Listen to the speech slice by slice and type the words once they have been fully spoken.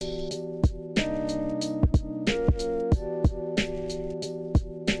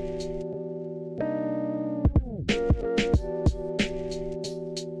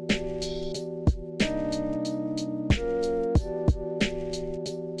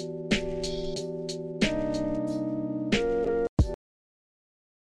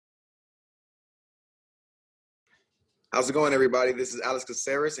How's it going, everybody? This is Alex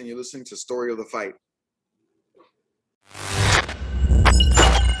Caceres, and you're listening to Story of the Fight.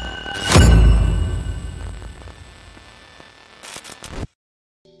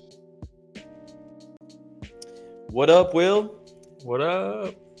 What up, Will? What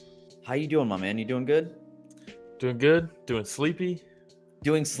up? How you doing, my man? You doing good? Doing good? Doing sleepy?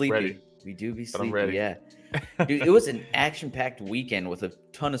 Doing sleepy. Ready. We do be But I'm sleepy, ready. yeah. Dude, it was an action-packed weekend with a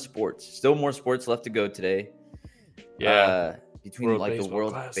ton of sports. Still more sports left to go today. Yeah. Between World like the Baseball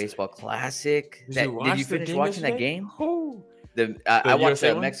World Classic. Baseball Classic. Did you finish game watching that yesterday? game? Oh. I watched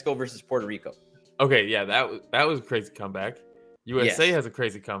USA one? Mexico versus Puerto Rico. Okay, yeah, that was a crazy comeback. USA Yes. has a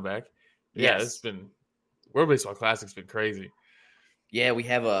crazy comeback. Yeah, Yes. it's been World Baseball Classic's been crazy. Yeah, we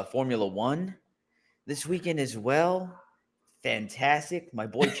have a Formula One this weekend as well. Fantastic. My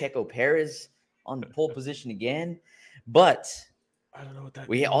boy Checo Perez on the pole position again. But I don't know what that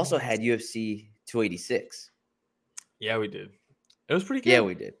we means. also had UFC 286. Yeah, we did. It was pretty good. Yeah,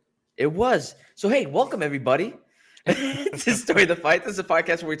 we did. It was. So, hey, welcome everybody to Story of the Fight. This is a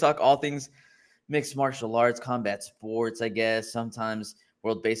podcast where we talk all things mixed martial arts, combat sports, I guess, sometimes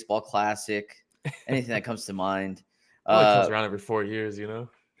World Baseball Classic, anything that comes to mind. It only comes around every 4 years, you know?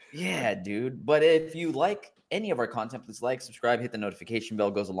 Yeah, dude. But if you like any of our content, please like, subscribe, hit the notification bell.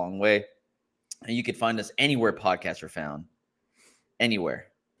 Goes a long way. And you can find us anywhere podcasts are found. Anywhere.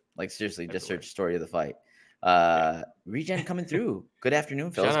 Like, seriously, just search Story of the Fight. Regen coming through. Good afternoon,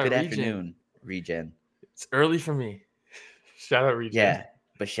 fellas. Shout out Good Regen. afternoon, Regen. It's early for me. Shout out Regen. Yeah,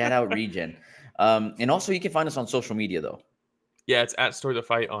 but shout out Regen. And also, you can find us on social media, though. Yeah, it's at Story of the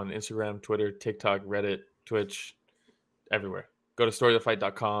Fight on Instagram, Twitter, TikTok, Reddit, Twitch, everywhere. Go to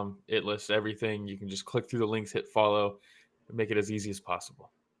storyofthefight.com. It lists everything. You can just click through the links, hit follow, and make it as easy as possible.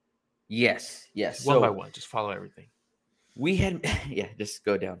 Yes. One by one, just follow everything. We had, just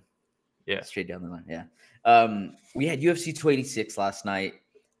go down. Yeah. Straight down the line. Yeah. We had UFC 286 last night.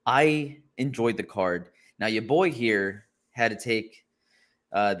 I enjoyed the card. Now, your boy here had to take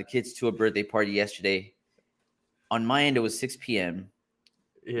the kids to a birthday party yesterday. On my end, it was 6 p.m.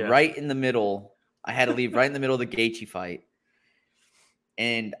 Yeah. Right in the middle. I had to leave right in the middle of the Gaethje fight.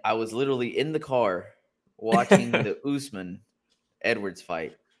 And I was literally in the car watching the Usman Edwards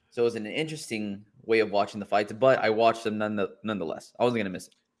fight. So it was an interesting way of watching the fights, but I watched them nonetheless. I wasn't going to miss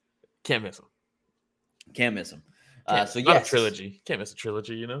it. Can't miss them. Can't miss them. So not yes. a trilogy. Can't miss a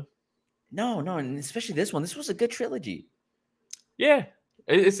trilogy, you know? No, and especially this one. This was a good trilogy. Yeah.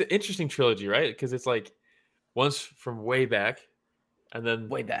 It's an interesting trilogy, right? Because it's like one's from way back, and then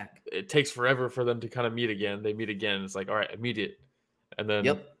Way back. it takes forever for them to kind of meet again. They meet again. It's like, all right, immediate. And then,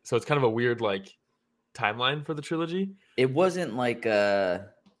 Yep. So it's kind of a weird, like, timeline for the trilogy. It wasn't like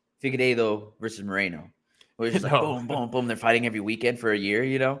Figueiredo versus Moreno. Where it's just like boom, boom, boom. They're fighting every weekend for a year,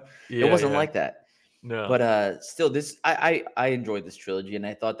 you know? Yeah, it wasn't like that. No. But still, this I enjoyed this trilogy, and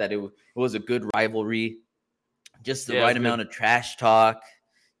I thought that it was a good rivalry. Just the right amount of trash talk.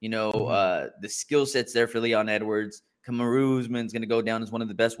 You know, the skill set's there for Leon Edwards. Kamaru Usman's going to go down as one of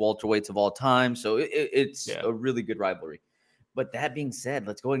the best welterweights of all time. So it's a really good rivalry. But that being said,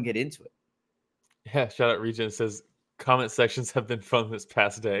 let's go and get into it. Yeah, shout out Regen. It says comment sections have been fun this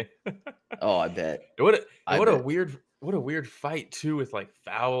past day. Oh, I bet. What a weird fight too, with like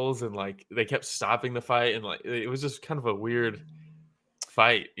fouls and like they kept stopping the fight, and like it was just kind of a weird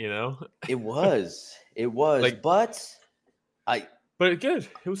fight, you know? It was. Like, but good.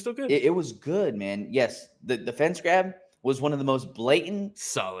 It was still good. It was good, man. Yes, the fence grab was one of the most blatant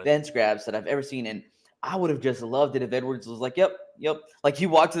solid fence grabs that I've ever seen, and I would have just loved it if Edwards was like, yep. Like he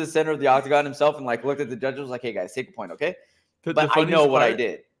walked to the center of the octagon himself and like looked at the judges, was like, hey guys, take a point, okay? But I know what I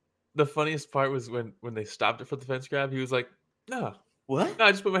did. The funniest part was when they stopped it for the fence grab, he was like, no. What? No,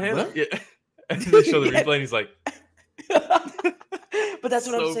 I just put my hand up. Yeah. And they show the replay and he's like, but that's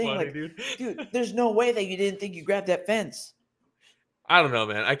what I'm saying. Funny, like, dude, there's no way that you didn't think you grabbed that fence. I don't know,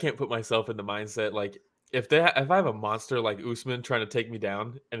 man. I can't put myself in the mindset like if I have a monster like Usman trying to take me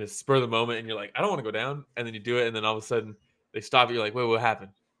down and it's spur of the moment and you're like, I don't want to go down, and then you do it and then all of a sudden they stop you, you're like, wait, what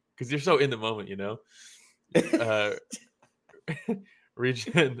happened? Because you're so in the moment, you know?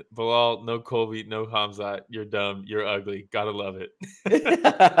 Regen, Bilal, no Colby, no Hamzat. You're dumb. You're ugly. Gotta love it.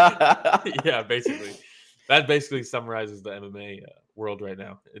 Yeah, basically. That basically summarizes the MMA world right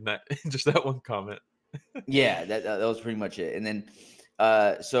now in that just that one comment. Yeah, that was pretty much it. And then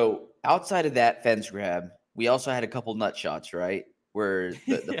so outside of that fence grab, we also had a couple nut shots, right? Where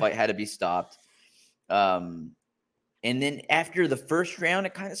the fight had to be stopped. And then after the first round,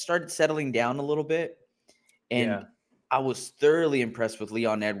 it kind of started settling down a little bit. And I was thoroughly impressed with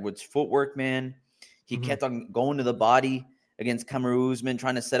Leon Edwards' footwork, man. He kept on going to the body against Kamaru Usman,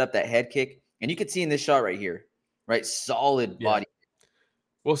 trying to set up that head kick. And you could see in this shot right here, right? Solid Yeah. body.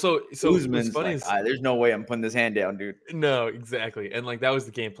 Well, so what's Usman's funny like, is there's no way I'm putting this hand down, dude. no, exactly. And like that was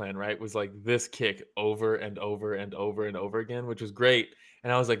the game plan, right? Was like this kick over and over and over and over again, which was great.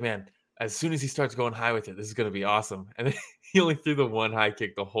 And I was like, man, as soon as he starts going high with it, this is going to be awesome. And then he only threw the one high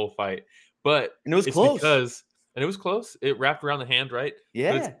kick the whole fight. But And it was it's close. because, and it was close. It wrapped around the hand, right? But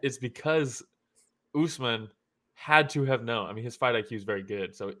Yeah. it's because Usman had to have known. I mean, his fight IQ is very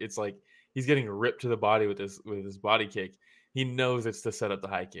good. So it's like he's getting ripped to the body with his body kick. He knows it's to set up the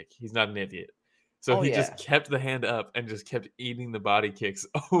high kick. He's not an idiot. So Oh, he yeah. just kept the hand up and just kept eating the body kicks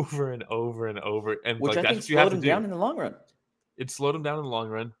over and over and over. And Which like I that's think what you have slowed to him do. down in the long run. It slowed him down in the long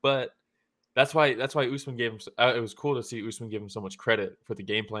run, but that's why Usman gave him. It was cool to see Usman give him so much credit for the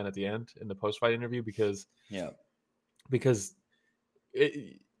game plan at the end in the post fight interview because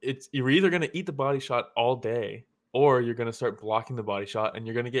it's you're either going to eat the body shot all day or you're going to start blocking the body shot and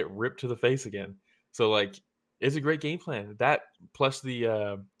you're going to get ripped to the face again. So like it's a great game plan. That plus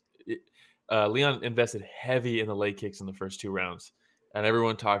the Leon invested heavy in the leg kicks in the first 2 rounds. And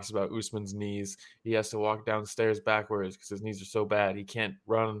everyone talks about Usman's knees. He has to walk downstairs backwards because his knees are so bad. He can't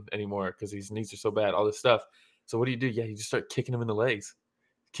run anymore because his knees are so bad. All this stuff. So what do? Yeah, you just start kicking him in the legs,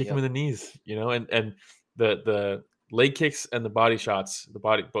 kick him in the knees, and the leg kicks and the body shots,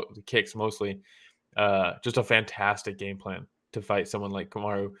 the kicks mostly, just a fantastic game plan to fight someone like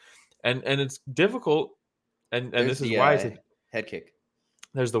Kamaru, and it's difficult, and There's this is the why head kick.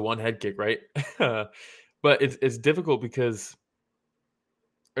 there's the one head kick, right? But it's difficult because,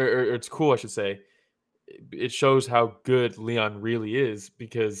 or it's cool, I should say. It shows how good Leon really is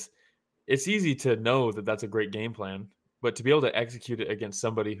because it's easy to know that that's a great game plan, but to be able to execute it against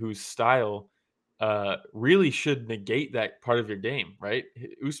somebody whose style really should negate that part of your game, right?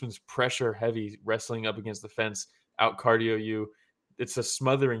 Usman's pressure heavy, wrestling up against the fence, out cardio you. It's a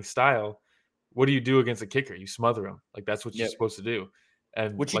smothering style. What do you do against a kicker? You smother him. Like that's what you're Yep. supposed to do.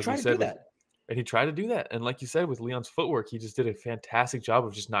 And Which he like you tried to said, do that. and he tried to do that. And like you said, with Leon's footwork, he just did a fantastic job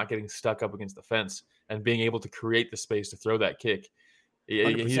of just not getting stuck up against the fence and being able to create the space to throw that kick. He did a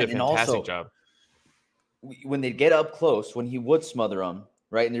 100%. And fantastic also, job. when they'd get up close, when he would smother them,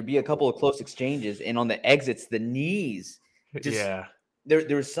 right, and there'd be a couple of close exchanges, and on the exits, the knees just Yeah.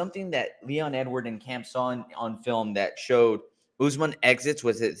 There was something that Leon Edward and Camp saw on film that showed Usman exits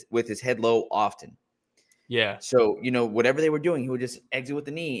with his head low often. Yeah. So, whatever they were doing, he would just exit with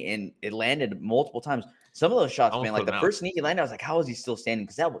the knee, and it landed multiple times. Some of those shots, Almost man, like put the him out. first knee he landed, I was like, how is he still standing?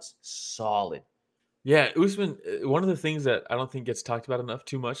 Because that was solid. Yeah, Usman, one of the things that I don't think gets talked about enough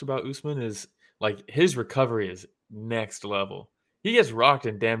too much about Usman is like his recovery is next level. He gets rocked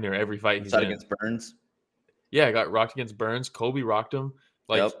in damn near every fight he's Shot in. against Burns. Yeah, got rocked against Burns. Kobe rocked him.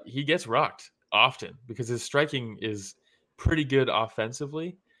 Like Yep. he gets rocked often because his striking is pretty good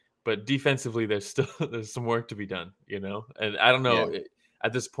offensively, but defensively there's some work to be done, And I don't know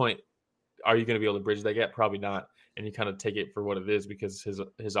at this point, are you going to be able to bridge that gap? Probably not. And you kind of take it for what it is because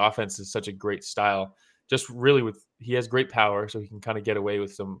his offense is such a great style. Just really he has great power, so he can kind of get away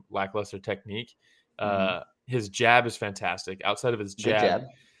with some lackluster technique. His jab is fantastic. Outside of his jab,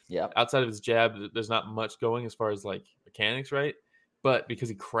 outside of his jab, there's not much going as far as like mechanics, right? But because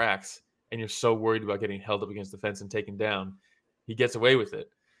he cracks and you're so worried about getting held up against the fence and taken down, he gets away with it.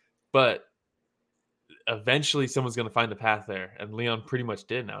 But eventually someone's going to find the path there, and Leon pretty much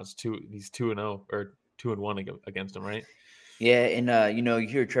did. Now he's 2-0 or 2-1 against him, right? Yeah, and you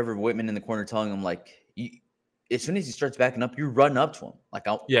hear Trevor Whitman in the corner telling him like, as soon as he starts bking up, you run up to him. Like,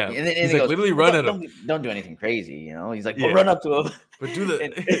 and then he's he like, goes, literally run at him. Don't do anything crazy, He's like, well, run up to him, but do the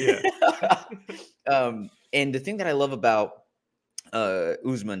and the thing that I love about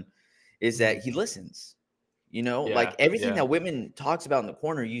Usman is that he listens. Like everything that Whitman talks about in the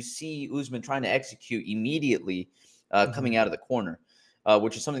corner, you see Usman trying to execute immediately coming out of the corner,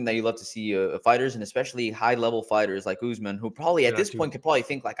 which is something that you love to see fighters, and especially high-level fighters like Usman, who probably at this point could probably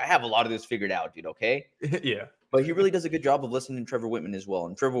think like, I have a lot of this figured out, dude, okay? Yeah. But he really does a good job of listening to Trevor Whitman as well.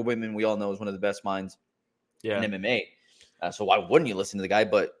 And Trevor Whitman, we all know, is one of the best minds in MMA. So why wouldn't you listen to the guy?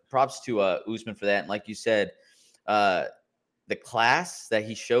 But props to Usman for that. And like you said, the class that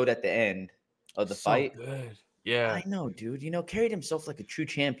he showed at the end of the fight. Good. Yeah. I know, dude. Carried himself like a true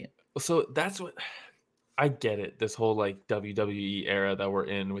champion. So that's what I get it. This whole like WWE era that we're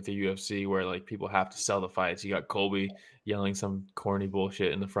in with the UFC where like people have to sell the fights. You got Colby yelling some corny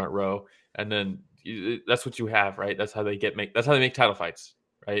bullshit in the front row. And then that's what you have, right? That's how they make title fights,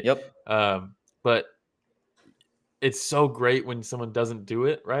 right? Yep. But it's so great when someone doesn't do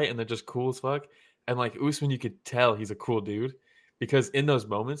it, right? And they're just cool as fuck. And like Usman, you could tell he's a cool dude because in those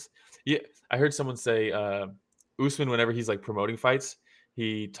moments, I heard someone say Usman, whenever he's like promoting fights,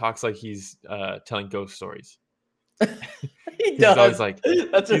 he talks like he's telling ghost stories. He He's always does. like,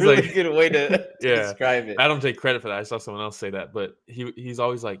 That's a he's really like, good way to yeah. describe it. I don't take credit for that. I saw someone else say that, but he's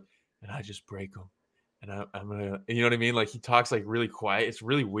always like, and I just break them, and I'm gonna, you know what I mean? Like he talks like really quiet. It's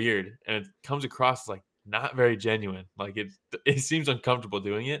really weird, and it comes across like not very genuine. Like it seems uncomfortable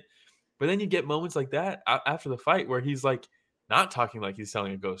doing it. But then you get moments like that after the fight where he's like not talking like he's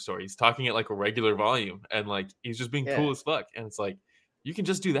telling a ghost story. He's talking at like a regular volume, and like he's just being Yeah. cool as fuck. And it's like you can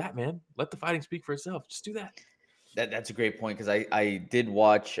just do that, man. Let the fighting speak for itself. Just do that. That's a great point because I did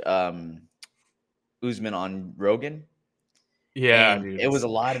watch Usman on Rogan. Yeah, And dude. it was a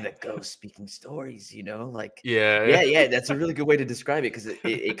lot of the ghost speaking stories, like, Yeah. yeah, that's a really good way to describe it because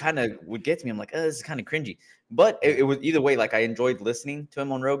it kind of would get to me. I'm like, oh, this is kind of cringy. But it was either way, like I enjoyed listening to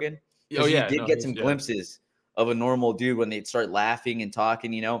him on Rogan Oh because you yeah. did No, get some glimpses of a normal dude when they'd start laughing and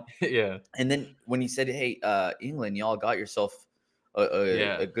talking, yeah. And then when he said, hey, England, y'all got yourself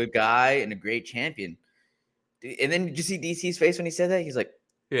Yeah. a good guy and a great champion. And then did you see DC's face when he said that? He's like,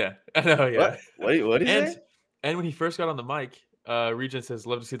 Yeah. I know, yeah. What is and that? and when he first got on the mic, Regent says,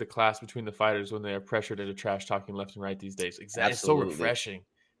 love to see the class between the fighters when they are pressured into trash talking left and right these days. Exactly. It's so refreshing.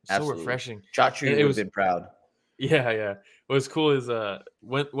 It's so refreshing. Chachi And would have been proud. Yeah. What's cool is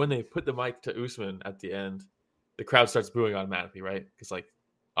when they put the mic to Usman at the end, the crowd starts booing automatically, right? Because like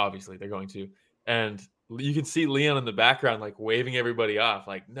obviously they're going to. And you can see Leon in the background like waving everybody off,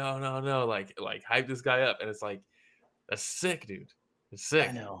 like, no, like hype this guy up. And it's like, that's sick, dude. It's sick.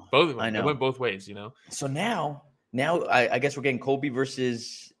 I know. Both of them. I know. It went both ways, So now I guess we're getting Colby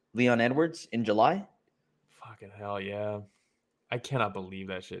versus Leon Edwards in July. Fucking hell, yeah. I cannot believe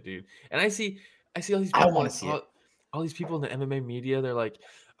that shit, dude. And I see all these I people, want to see it. all these people in the MMA media. They're like,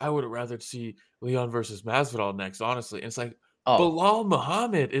 I would have rather see Leon versus Masvidal next, honestly. And it's like, Bilal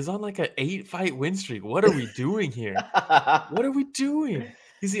Muhammad is on like an 8-fight win streak. What are we doing here? What are we doing?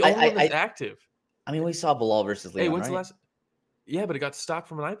 He's the only one that's active. I mean, we saw Bilal versus Leon. Hey, when's the last? Yeah, but it got stopped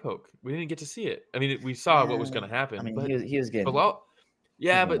from an eye poke. We didn't get to see it. I mean, we saw what was going to happen. I mean, but he was getting Bilal.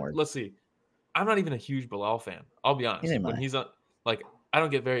 Yeah, but worse. let's see. I'm not even a huge Bilal fan. I'll be honest. When he's on, like, I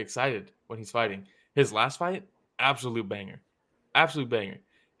don't get very excited when he's fighting. His last fight, absolute banger.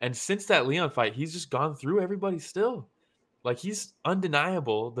 And since that Leon fight, he's just gone through everybody still. Like, he's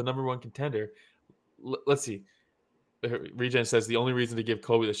undeniable, the number one contender. Let's see. Regen says the only reason to give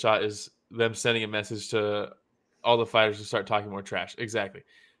Colby the shot is them sending a message to all the fighters to start talking more trash. Exactly.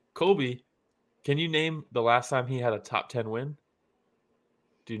 Colby, can you name the last time he had a top 10 win?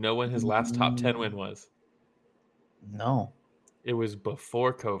 Do you know when his last top 10 win was? No. It was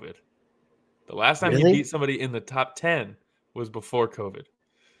before COVID. The last time he beat somebody in the top 10 was before COVID.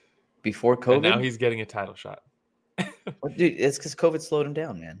 Before COVID? And now he's getting a title shot. Well, dude, it's because COVID slowed him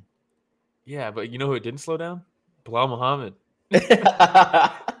down, man. Yeah, but you know who it didn't slow down? Bilal Muhammad.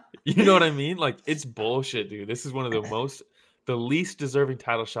 You know what I mean? Like, it's bullshit, dude. This is one of the least deserving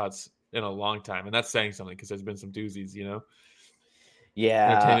title shots in a long time. And that's saying something because there's been some doozies,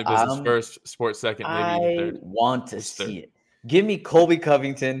 Yeah. Entertainment business first, sports second, maybe even third. I want to see it. Give me Colby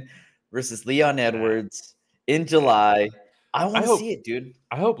Covington versus Leon Edwards in July. I want to see it, dude.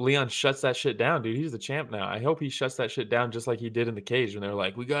 I hope Leon shuts that shit down, dude. He's the champ now. I hope he shuts that shit down just like he did in the cage when they were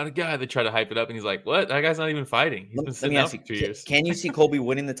like, we got a guy. They try to hype it up, and he's like, what? That guy's not even fighting. He's been sitting out for 2 years. Can you see Colby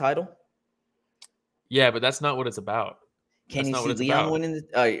winning the title? Yeah, but that's not what it's about. Can you see Leon winning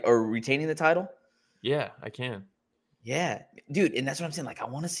or retaining the title? Yeah, I can. Yeah, dude, and that's what I'm saying. Like, I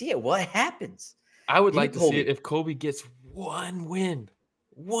want to see it. What happens? I would like to see it if Colby gets one win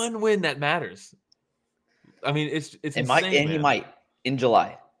that matters. I mean, it's insane, he might in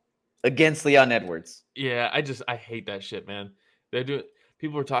July against Leon Edwards. Yeah, I hate that shit, man. They do.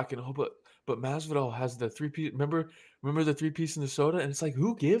 People were talking, but Masvidal has the 3-piece. Remember the 3-piece in the soda, and it's like,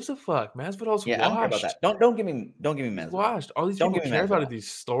 who gives a fuck? Masvidal's washed. I don't care about that. Don't give me Masvidal. Washed. All these people care about these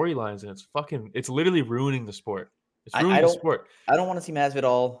storylines, and it's literally ruining the sport. It's ruining the sport. I don't want to see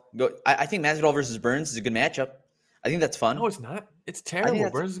Masvidal go. I think Masvidal versus Burns is a good matchup. I think that's fun. No, it's not. It's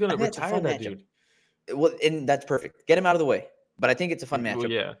terrible. Burns is going to retire that dude. Well, and that's perfect. Get him out of the way. But I think it's a fun matchup.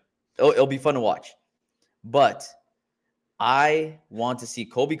 Well, yeah. It'll be fun to watch. But I want to see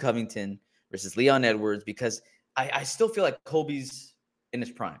Colby Covington versus Leon Edwards because I still feel like Colby's in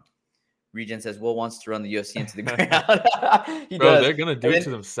his prime. Regen says, Will wants to run the UFC into the ground. He does. They're going to do it to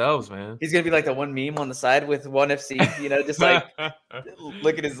themselves, man. He's going to be like the one meme on the side with ONE FC, just like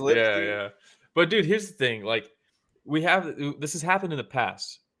look at his lips. Yeah. But, dude, here's the thing. Like, this has happened in the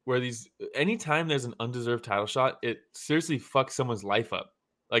past where anytime there's an undeserved title shot, it seriously fucks someone's life up.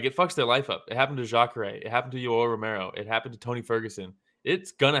 Like, it fucks their life up. It happened to Jacare. It happened to Yoel Romero. It happened to Tony Ferguson.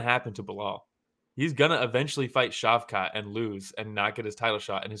 It's going to happen to Bilal. He's gonna eventually fight Shavkat and lose and not get his title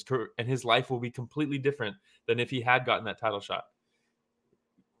shot, and his life will be completely different than if he had gotten that title shot.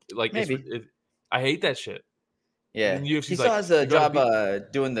 Like, Maybe. I hate that shit. Yeah. And He UFC's still like, has a you gotta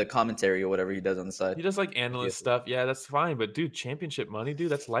job doing the commentary or whatever he does on the side. he does like analyst stuff. Yeah, that's fine. But dude, championship money,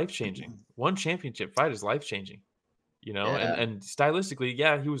 dude, that's life changing. One championship fight is life changing. You know, Yeah. and stylistically,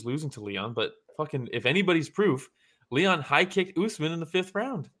 yeah, he was losing to Leon, but fucking, if anybody's proof, Leon high kicked Usman in the 5th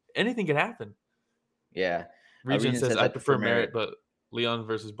round. Anything could happen. Yeah. Region says I prefer Merit. Merit, but Leon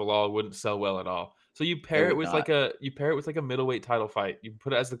versus Bilal wouldn't sell well at all. So you pair It it would with not. like a middleweight title fight. You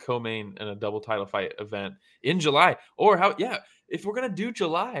put it as the co-main in a double title fight event in July. Or if we're gonna do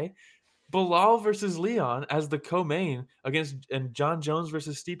July, Bilal versus Leon as the co-main and John Jones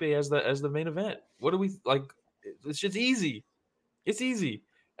versus Stipe as the main event. What do we like? It's just easy. It's easy.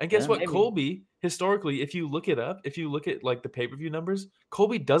 And guess Yeah, what? maybe. Colby, historically, if you look it up, if you look at like the pay-per-view numbers,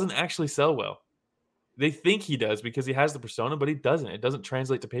 Colby doesn't actually sell well. They think he does because he has the persona, but he doesn't. It doesn't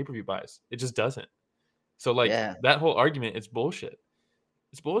translate to pay-per-view buys. It just doesn't. So like Yeah. that whole argument, it's bullshit.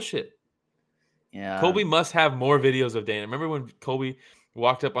 It's bullshit. Yeah. Colby must have more videos of Dana. Remember when Colby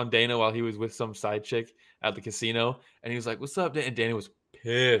walked up on Dana while he was with some side chick at the casino, and he was like, "What's up, Dana?" And Dana was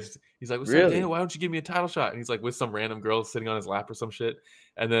pissed. He's like, "What's up, Dana? Why don't you give me a title shot?" And he's like with some random girl sitting on his lap or some shit.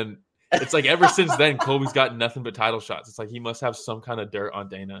 And then it's like ever since then, Colby's got nothing but title shots. It's like he must have some kind of dirt on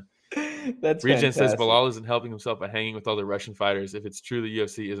Dana. That's Regen says fantastic. Bilal isn't helping himself by hanging with all the Russian fighters. If it's true, the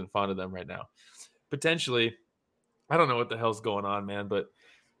UFC isn't fond of them right now. Potentially, I don't know what the hell's going on, man. But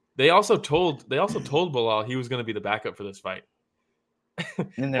they also told Bilal he was going to be the backup for this fight.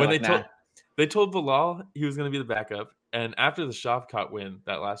 And When like, they told Bilal he was going to be the backup, and after the Shavkat win,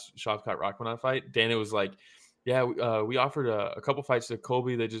 that last Shavkat Rahmanov fight, Dana was like, "Yeah, we offered a couple fights to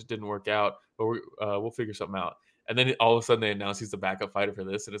Colby, they just didn't work out, but we'll figure something out." And then all of a sudden they announced he's the backup fighter for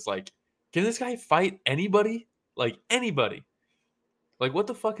this, and it's like, can this guy fight anybody? Like anybody? Like what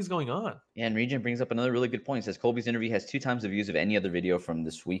the fuck is going on? Yeah, and Regen brings up another really good point. He says Colby's interview has 2 times the views of any other video from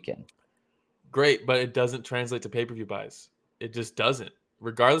this weekend. Great, but it doesn't translate to pay-per-view buys. It just doesn't.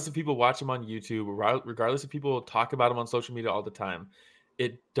 Regardless if people watch him on YouTube, regardless if people talk about him on social media all the time,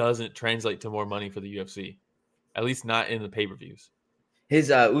 it doesn't translate to more money for the UFC. At least not in the pay-per-views.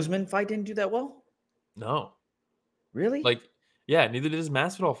 His Usman fight didn't do that well? No. Really? Like, yeah, neither did his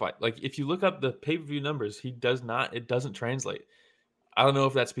Masvidal fight. Like, if you look up the pay-per-view numbers, it doesn't translate. I don't know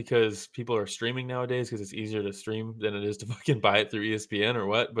if that's because people are streaming nowadays because it's easier to stream than it is to fucking buy it through ESPN or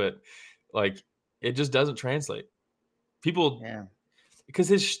what, but like, it just doesn't translate. People, Yeah. Because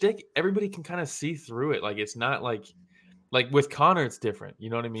his shtick, everybody can kind of see through it. Like, it's not like with Connor, it's different. You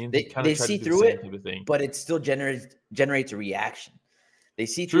know what I mean? They see through it, type of thing. but it still generates a reaction. They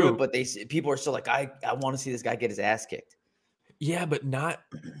see through it, but people are still like, I want to see this guy get his ass kicked. Yeah, but not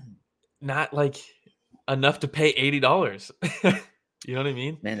like enough to pay $80. You know what I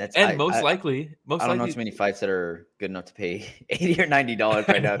mean? Man, that's most likely. I don't know too many fights that are good enough to pay $80 or $90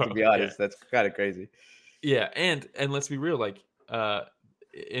 right now. To be honest, that's kind of crazy. Yeah, and let's be real. Like,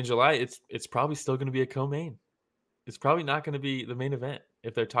 in July, it's probably still going to be a co-main. It's probably not going to be the main event.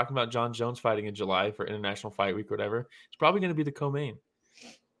 If they're talking about John Jones fighting in July for International Fight Week or whatever, it's probably going to be the co-main.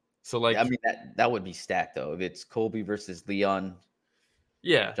 So, like, I mean, that would be stacked though. If it's Colby versus Leon,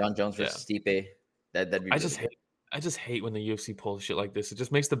 yeah, John Jones versus Stipe, that'd be. I just hate when the UFC pulls shit like this. It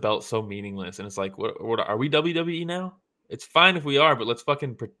just makes the belt so meaningless. And it's like, what are we WWE now? It's fine if we are, but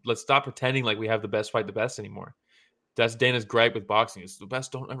let's stop pretending like we have the best fight the best anymore. That's Dana's gripe with boxing. It's the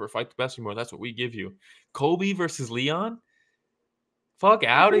best don't ever fight the best anymore. That's what we give you. Colby versus Leon? Fuck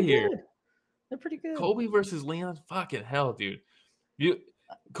out of here. They're pretty good. Colby versus Leon? Fucking hell, dude.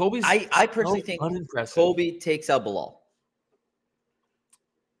 Colby's I personally think unimpressive. Colby takes out Bilal.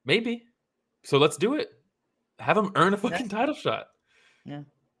 Maybe. So let's do it. Have him earn a fucking title shot. Yeah.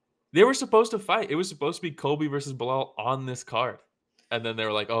 They were supposed to fight. It was supposed to be Colby versus Bilal on this card. And then they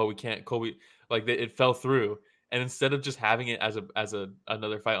were like, oh, we can't. Colby, it fell through. And instead of just having it as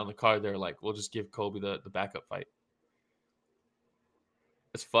another fight on the card, they're like, we'll just give Colby the backup fight.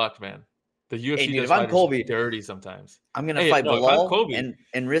 It's fucked, man. The UFC does fight Colby dirty sometimes. I'm gonna fight Bilal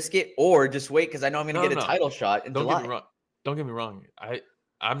and risk it, or just wait because I know I'm gonna get a title shot in July. Don't get me wrong.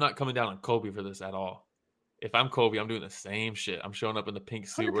 I'm not coming down on Colby for this at all. If I'm Colby, I'm doing the same shit. I'm showing up in the pink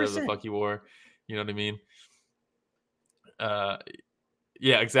suit, 100%. whatever the fuck you wore. You know what I mean?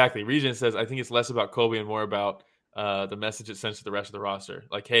 Yeah, exactly. Regent says, I think it's less about Colby and more about the message it sends to the rest of the roster.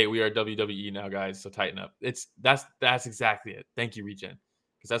 Like, hey, we are WWE now, guys, so tighten up. That's exactly it. Thank you, Regent.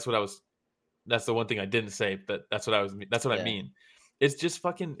 Because that's the one thing I didn't say. That's what I mean. It's just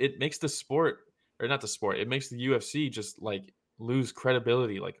fucking, it makes the sport, or not the sport, it makes the UFC just like lose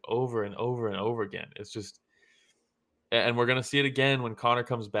credibility like over and over and over again. It's just, and we're gonna see it again when Conor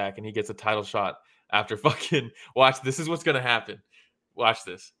comes back and he gets a title shot after fucking watch. This is what's gonna happen. Watch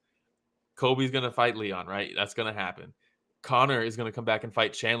this. Colby's gonna fight Leon, right? That's gonna happen. Conor is gonna come back and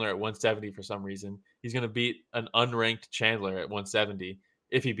fight Chandler at 170 for some reason. He's gonna beat an unranked Chandler at 170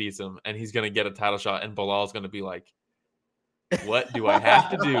 if he beats him, and he's gonna get a title shot. And Bilal's gonna be like, "What do I have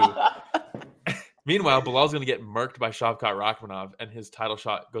to do?" Meanwhile, Bilal's gonna get murked by Shavkat Rakhmonov, and his title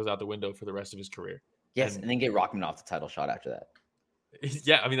shot goes out the window for the rest of his career. Yes, and then get Rakhmonov the title shot after that.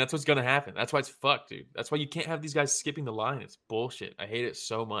 Yeah, I mean that's what's gonna happen. That's why it's fucked, dude. That's why you can't have these guys skipping the line. It's bullshit. I hate it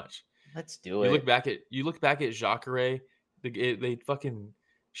so much. Let's do it. You look back at Jacare. They fucking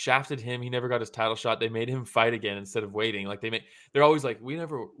shafted him. He never got his title shot. They made him fight again instead of waiting. Like they're always like,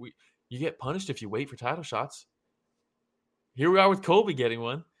 you get punished if you wait for title shots. Here we are with Colby getting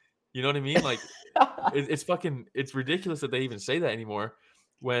one. You know what I mean? Like it's ridiculous that they even say that anymore.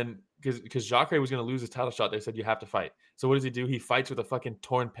 Because Jacare was going to lose his title shot, they said you have to fight. So what does he do? He fights with a fucking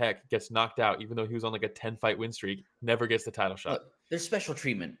torn pec, gets knocked out, even though he was on like a 10-fight win streak, never gets the title shot. Look, there's special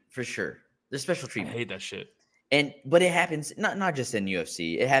treatment for sure. There's special I treatment. hate that shit. But it happens not just in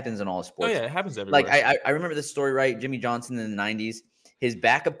UFC. It happens in all sports. Oh yeah, it happens everywhere. Like I remember this story, right? Jimmy Johnson in the 90s, his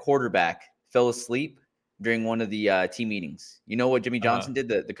backup quarterback fell asleep during one of the team meetings. You know what Jimmy Johnson did?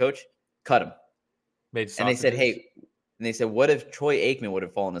 The coach cut him. And they said, hey. And they said, what if Troy Aikman would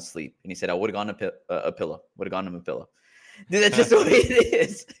have fallen asleep? And he said, I would have gone a pillow. Would have gone him a pillow. Dude, that's just the way it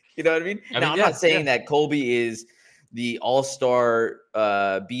is. You know what I mean? I'm not saying that Colby is the all-star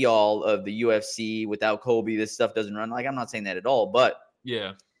be-all of the UFC. Without Colby, this stuff doesn't run. Like, I'm not saying that at all. But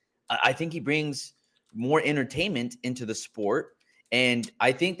yeah, I think he brings more entertainment into the sport. And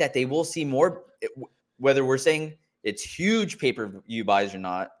I think that they will see more, whether we're saying it's huge pay-per-view buys or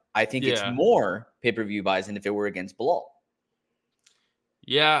not. I think it's more pay-per-view buys than if it were against Bilal.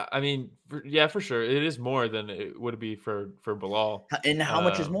 Yeah, I mean, for sure. It is more than it would be for Bilal. And how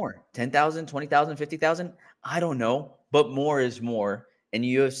much is more? 10,000, 20,000, 50,000? I don't know, but more is more. In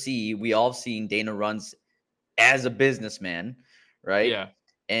UFC, we all seen Dana runs as a businessman, right? Yeah.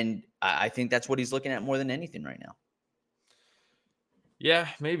 And I think that's what he's looking at more than anything right now. Yeah,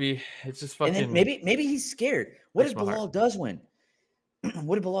 maybe. It's just fucking. And then maybe he's scared. What if Bilal does win?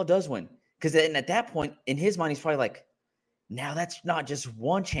 What if Bilal does win? Because then at that point, in his mind, he's probably like, now that's not just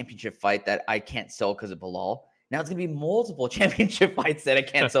one championship fight that I can't sell because of Bilal. Now it's going to be multiple championship fights that I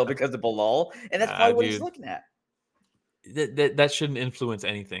can't sell because of Bilal. And that's probably what he's looking at. That shouldn't influence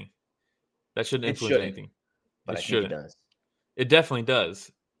anything. That shouldn't influence anything. But I think it does. It definitely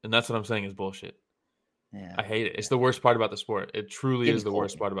does. And that's what I'm saying is bullshit. Yeah, I hate it. It's the worst part about the sport. It truly is the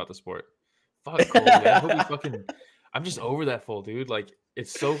worst part about the sport. Fuck Colby. I hope he fucking... I'm just over that fool, dude. Like,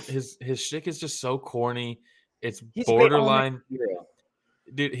 it's so his shtick is just so corny. It's borderline.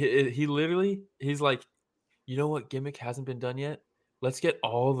 Dude, he literally he's like, you know what gimmick hasn't been done yet? Let's get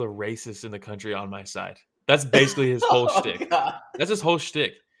all the racists in the country on my side. That's basically his whole shtick. God. That's his whole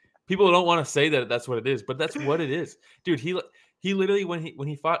shtick. People don't want to say that that's what it is, but that's what it is, dude. He literally when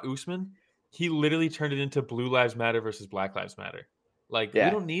he fought Usman, he literally turned it into Blue Lives Matter versus Black Lives Matter. Like, we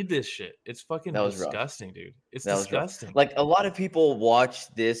don't need this shit. It's fucking disgusting, dude. It's disgusting. Like, a lot of people watch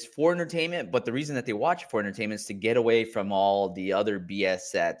this for entertainment, but the reason that they watch it for entertainment is to get away from all the other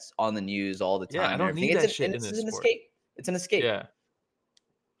BS that's on the news all the time. Yeah, I don't need that shit in this sport. Escape. It's an escape. Yeah.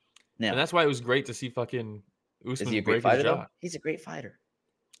 Now, and that's why it was great to see fucking Usman is he a great break fighter, his jaw. He's a great fighter.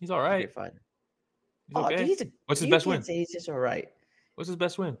 He's all right. He's a great fighter. He's okay. What's his best win? Say he's just all right. What's his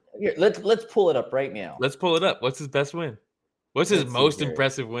best win? Here, let's pull it up right now. Let's pull it up. What's his best win? What's his most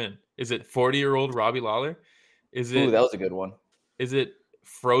impressive win? Is it 40-year-old Robbie Lawler? Is it? Ooh, that was a good one. Is it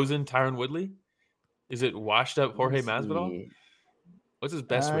frozen Tyron Woodley? Is it washed up Jorge Masvidal? What's his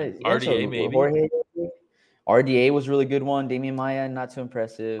best win? RDA maybe. RDA was a really good one. Damian Maia, not too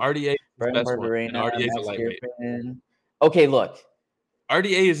impressive. RDA is his best one. And RDA is a lightweight. Okay, look.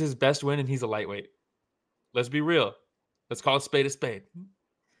 RDA is his best win, and he's a lightweight. Let's be real. Let's call a spade a spade.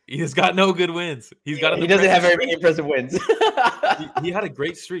 He has got no good wins. He doesn't have very many impressive wins. he had a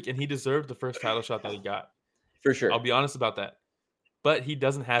great streak, and he deserved the first title shot that he got. For sure. I'll be honest about that. But he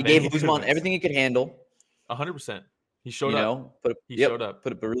doesn't have. He gave Usman everything he could handle. 100%. He showed up. He showed up.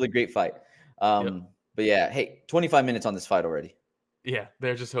 Put up a really great fight. But yeah, hey, 25 minutes on this fight already. Yeah,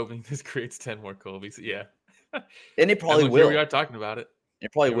 they're just hoping this creates 10 more Colbys. Yeah. And it probably will. Here we are talking about it.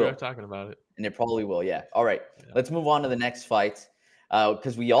 It probably will. We are talking about it. And it probably will, yeah. All right, let's move on to the next fight.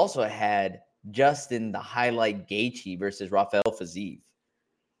 Because we also had Justin the Highlight Gaethje versus Rafael Fiziev.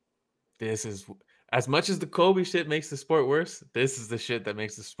 This is, as much as the Colby shit makes the sport worse, this is the shit that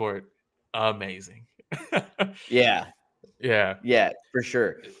makes the sport amazing. Yeah. Yeah. Yeah, for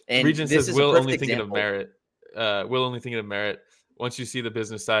sure. And Regent this says is a Will perfect only thinking of example. merit. Will only thinking of merit. Once you see the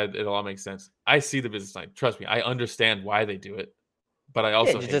business side, it'll all make sense. I see the business side. Trust me, I understand why they do it, but I Yeah, it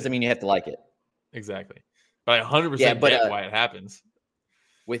also just hate doesn't it. mean you have to like it. Exactly. But I Yeah, 100% but get why it happens.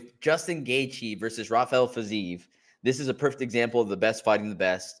 with Justin Gaethje versus Rafael Fiziev, this is a perfect example of the best fighting the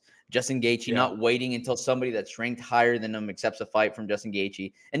best. Justin Gaethje Yeah. not waiting until somebody that's ranked higher than him accepts a fight from Justin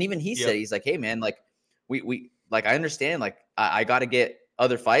Gaethje. And even he said, Yep. he's like, hey, man, like, we like, I understand, like, I got to get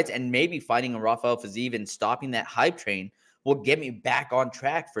other fights, and maybe fighting a Rafael Fiziev and stopping that hype train will get me back on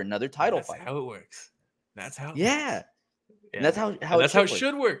track for another title That's fight. how it works. That's how it Yeah. works. Yeah. And that's how And it that's how it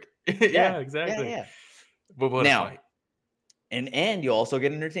should work. should work. Yeah. Yeah, exactly. Yeah. But what a Now, fight. and you also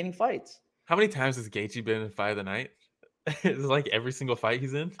get entertaining fights. How many times has Gaethje been in Fight of the Night? It's like every single fight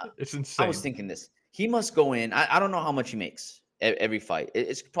he's in. It's insane. I was thinking this. He must go in. I don't know how much he makes every fight.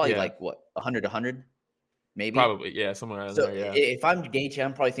 It's probably like what, 100, maybe. Probably, yeah, somewhere around So there, yeah. if I'm Gaethje,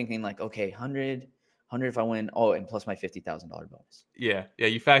 I'm probably thinking like, okay, 100 if I win. Oh, and plus my $50,000 bonus. Yeah,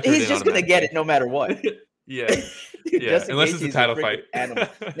 you factor it in He's just gonna get it no matter what. Yeah, Dude, yeah, Justin unless Gaethje it's a is title freaking fight. animal.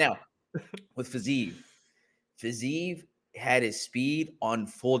 Now, with Fiziev had his speed on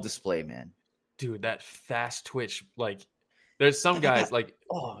full display, man. Dude, that fast twitch, like, there's some guys like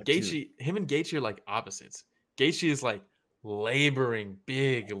Oh, Gaethje. Him and Gaethje are like opposites. Gaethje is like laboring,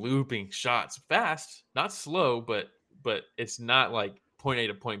 big, looping shots, fast, not slow, but it's not like point A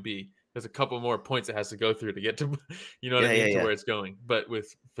to point B. There's a couple more points it has to go through to get to, you know what I mean, to where it's going. But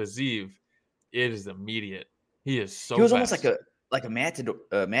with Fiziev, it is immediate. He is so he was fast. almost like a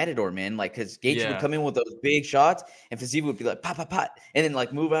matador, man. Like, because Gaethje would Yeah. come in with those big shots, and Fiziev would be like, pop, pop, pop, and then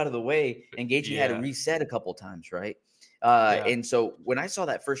like move out of the way. And Gaethje had to reset a couple times, right? And so when I saw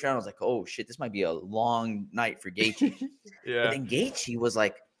that first round, I was like, oh shit, this might be a long night for Gaethje. Yeah. But then Gaethje was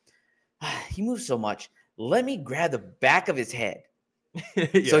like, he moves so much. Let me grab the back of his head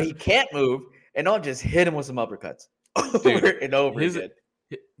so he can't move, and I'll just hit him with some uppercuts over and over again.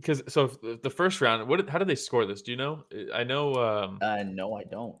 Because so the first round, how did they score this? Do you know? I know. No, I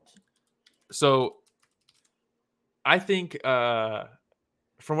don't. So I think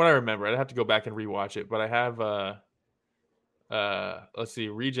from what I remember, I'd have to go back and rewatch it, but I have let's see,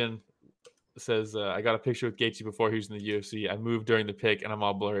 Regen says I got a picture with Gaethje before he was in the UFC. I moved during the pick and I'm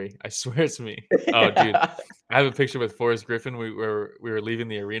all blurry. I swear it's me. Oh, dude, I have a picture with Forrest Griffin. We were leaving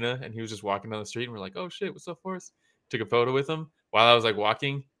the arena and he was just walking down the street and we're like, oh shit, what's up, Forrest? Took a photo with him while I was like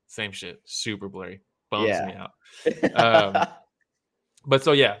walking. Same shit, super blurry, bums me out. But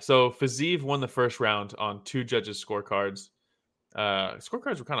so Fiziev won the first round on 2 judges' scorecards.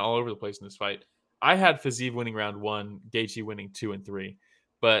 Scorecards were kind of all over the place in this fight. I had Fiziev winning round 1, Gaethje winning 2 and 3,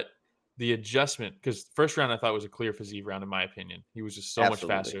 but the adjustment, because first round I thought was a clear Fiziev round in my opinion. He was just so much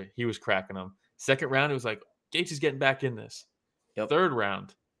faster. He was cracking them. Second round, it was like Gaethje's getting back in this. Yep. Third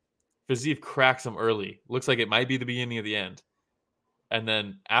round, Fiziev cracks him early. Looks like it might be the beginning of the end. And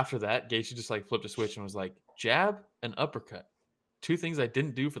then after that, Gaethje just like flipped a switch and was like, jab and uppercut. 2 things I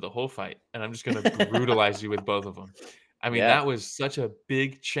didn't do for the whole fight, and I'm just going to brutalize you with both of them. I mean, that was such a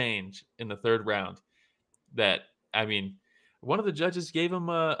big change in the third round that, I mean, one of the judges gave him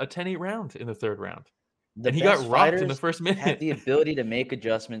a 10-8 round in the third round. And he got rocked in the first minute. Have the ability to make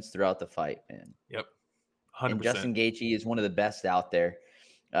adjustments throughout the fight, man. Yep. 100%. And Justin Gaethje is one of the best out there.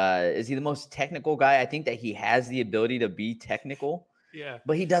 Is he the most technical guy? I think that he has the ability to be technical. Yeah.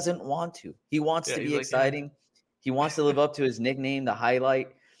 But he doesn't want to. He wants to be exciting. He wants to live up to his nickname, the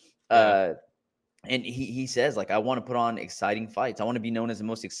highlight. And he says, like, I want to put on exciting fights. I want to be known as the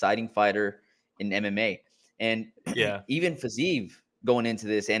most exciting fighter in MMA. And even Fiziev going into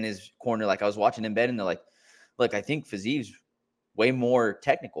this and his corner, like I was watching him bet, and they're like, look, I think Fiziev's way more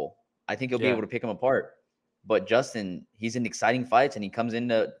technical. I think he'll be able to pick him apart. But Justin, he's in exciting fights, and he comes in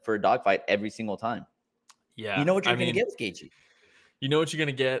for a dogfight every single time. Yeah. You know what you're going to get with Gaethje. You know what you're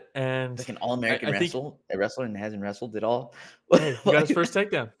going to get. And like an all-American wrestler and hasn't wrestled at all. Hey, he got his first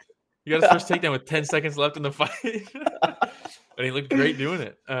takedown. He got his first takedown with 10 seconds left in the fight. And he looked great doing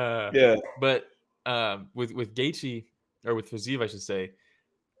it. But with Gaethje, or with Fiziev, I should say,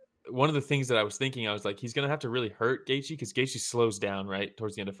 one of the things that I was thinking, I was like, he's going to have to really hurt Gaethje, because Gaethje slows down, right,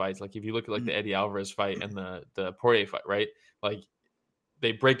 towards the end of fights. Like, if you look at like the Eddie Alvarez fight and the Poirier fight, right, like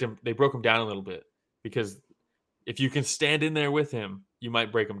they broke him down a little bit, because if you can stand in there with him, you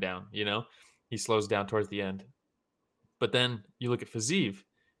might break him down. You know, he slows down towards the end. But then you look at Fiziev,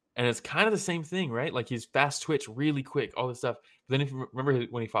 and it's kind of the same thing, right? Like, he's fast twitch, really quick, all this stuff. But then if you remember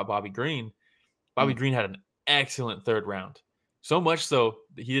when he fought Bobby Green had an excellent third round. So much so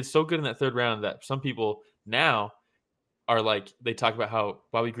that he did so good in that third round that some people now are like, they talk about how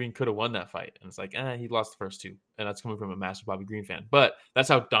Bobby Green could have won that fight. And it's like, he lost the first two. And that's coming from a massive Bobby Green fan. But that's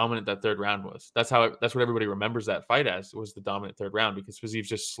how dominant that third round was. That's what everybody remembers that fight as, was the dominant third round, because Fiziev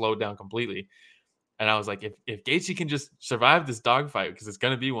just slowed down completely. And I was like, if Gaethje can just survive this dogfight, because it's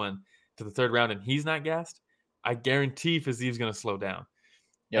going to be one, to the third round, and he's not gassed, I guarantee Fiziev's going to slow down.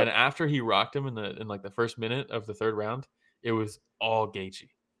 Yep. And after he rocked him in like the first minute of the third round, it was all Gaethje.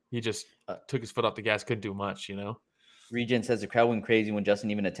 He just took his foot off the gas, couldn't do much, you know? Regen says the crowd went crazy when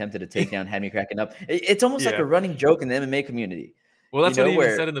Justin even attempted a takedown, had me cracking up. It's almost like a running joke in the MMA community. Well, that's what he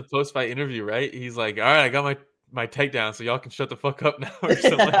even said in the post-fight interview, right? He's like, all right, I got my takedown, so y'all can shut the fuck up now, or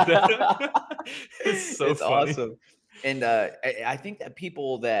something like that. It's funny. Awesome. And I think that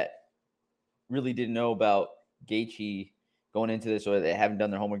people that really didn't know about Gaethje going into this, or they haven't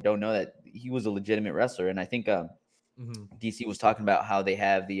done their homework, don't know that he was a legitimate wrestler. And I think DC was talking about how they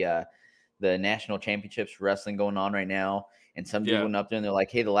have the national championships for wrestling going on right now. And some dude went up there and they're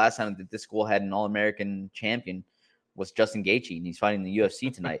like, hey, the last time that this school had an All-American champion was Justin Gaethje, and he's fighting in the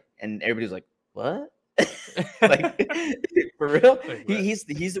UFC tonight. And everybody's like, what? Like, for real? Like, he's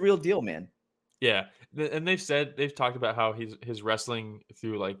the real deal, man. Yeah. And they've talked about how his wrestling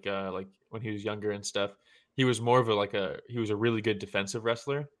through like when he was younger and stuff, he was more of he was a really good defensive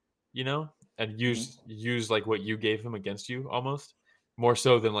wrestler, you know, and use like what you gave him against you, almost more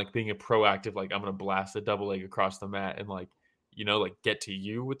so than like being a proactive, like, I'm going to blast a double leg across the mat and like, you know, like get to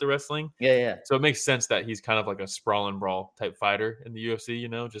you with the wrestling. Yeah. So it makes sense that he's kind of like a sprawl and brawl type fighter in the UFC, you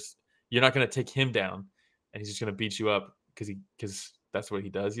know, just, you're not going to take him down and he's just going to beat you up because that's what he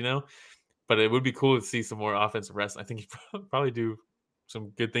does, you know. But it would be cool to see some more offensive wrestling. I think he'd probably do some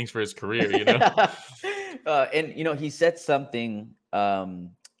good things for his career, you know. And you know, he said something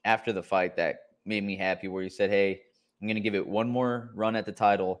after the fight that made me happy, where he said, hey, I'm going to give it one more run at the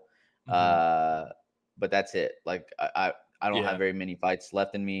title, but that's it. Like, I don't have very many fights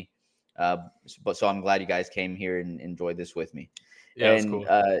left in me, but so I'm glad you guys came here and enjoyed this with me. Yeah, and cool.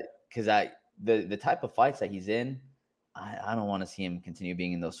 Because the type of fights that he's in, I don't want to see him continue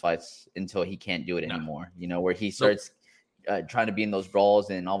being in those fights until he can't do it anymore. You know, where he starts trying to be in those brawls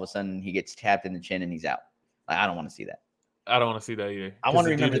and all of a sudden he gets tapped in the chin and he's out. Like, I don't want to see that. I don't want to see that either. I want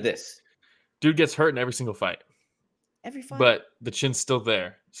to remember this. Dude gets hurt in every single fight. Every fight. But the chin's still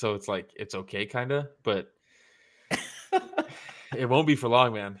there. So it's like, it's okay, kind of. But it won't be for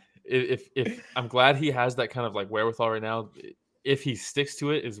long, man. If I'm glad he has that kind of like wherewithal right now. If he sticks to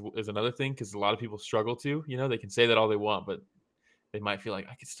it is another thing, because a lot of people struggle to, you know, they can say that all they want, but they might feel like,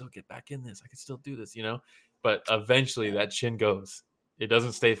 I could still get back in this. I could still do this, you know, but eventually that chin goes. It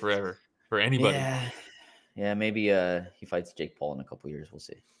doesn't stay forever for anybody. Yeah. Maybe he fights Jake Paul in a couple years. We'll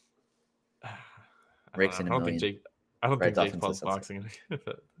see. Rakes in $1 million. I don't think Jake Paul's boxing.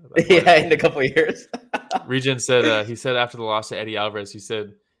 Yeah, in a couple of years. Regen said, he said after the loss to Eddie Alvarez, he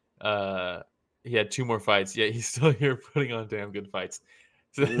said, he had 2 more fights, yet he's still here putting on damn good fights.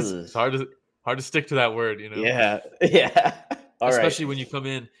 So it's hard to stick to that word, you know? Yeah. Especially when you come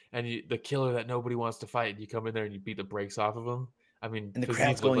in and the killer that nobody wants to fight, you come in there and you beat the brakes off of him. I mean, and the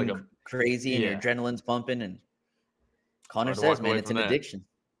crowd's going crazy and your adrenaline's pumping. And Connor says, man, it's an addiction.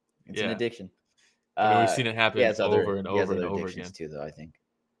 It's an addiction. I mean, we've seen it happen over and over and over again. Too, though, I think.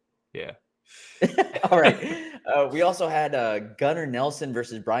 Yeah. All right. We also had Gunnar Nelson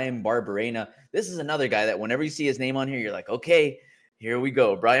versus Brian Barberena. This is another guy that whenever you see his name on here, you're like, okay, here we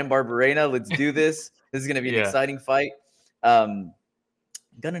go. Brian Barberena, let's do this. This is going to be an exciting fight.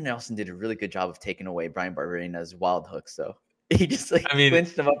 Gunnar Nelson did a really good job of taking away Brian Barberena's wild hooks, though. He just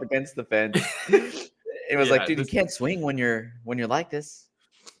clinched him up against the fence. It was like, dude, you can't swing when you're like this.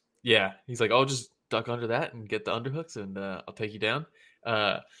 Yeah. He's like, I'll just duck under that and get the underhooks and I'll take you down.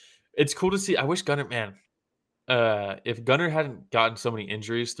 It's cool to see. I wish Gunnar, man, if Gunnar hadn't gotten so many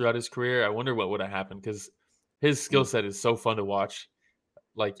injuries throughout his career, I wonder what would have happened, because his skill set is so fun to watch.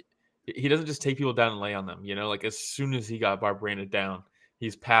 Like, he doesn't just take people down and lay on them, you know, like as soon as he got Barberena down,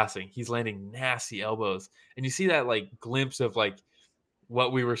 he's passing, he's landing nasty elbows. And you see that like glimpse of like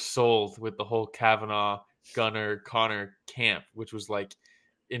what we were sold with the whole Kavanaugh, Gunnar, Connor camp, which was like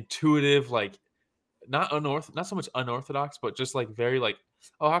intuitive, like not so much unorthodox, but just like very like,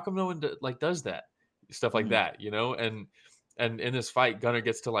 oh, how come no one does that stuff like that, you know? And in this fight, Gunnar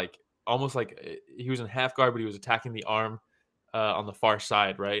gets to like almost like he was in half guard, but he was attacking the arm on the far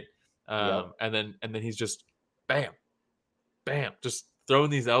side, right? And then he's just bam, just throwing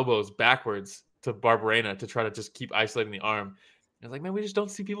these elbows backwards to Barberena to try to just keep isolating the arm. And it's like, man, we just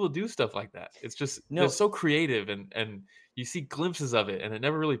don't see people do stuff like that. It's just they're so creative, and you see glimpses of it, and it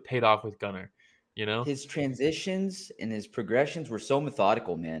never really paid off with Gunnar. You know, his transitions and his progressions were so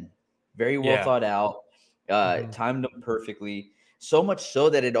methodical, man. Very well thought out. Timed them perfectly. So much so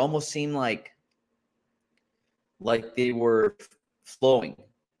that it almost seemed like they were flowing.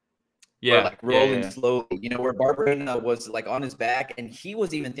 Yeah. Or like rolling slowly. You know, where Barberena was like on his back, and he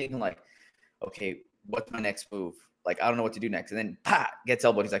was even thinking like, okay, what's my next move? Like, I don't know what to do next. And then, gets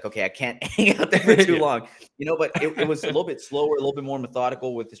elbowed. He's like, okay, I can't hang out there for too long. You know, but it was a little bit slower, a little bit more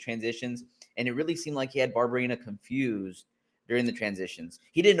methodical with his transitions. And it really seemed like he had Barberena confused during the transitions.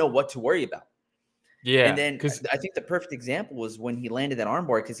 He didn't know what to worry about. Yeah. And then I think the perfect example was when he landed that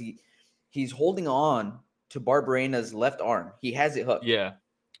armbar, because he's holding on to Barberena's left arm. He has it hooked. Yeah.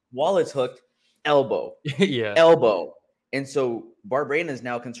 While it's hooked, elbow. Yeah. Elbow. And so Barberena is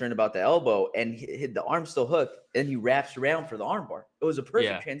now concerned about the elbow, and the arm's still hooked, and he wraps around for the armbar. It was a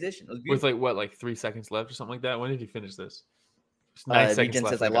perfect transition. It was beautiful. With like 3 seconds left or something like that. When did he finish this? 9 seconds Regen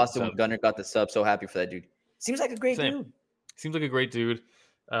left. says, I lost it when Gunnar got the sub. So happy for that dude. Seems like a great dude. Seems like a great dude.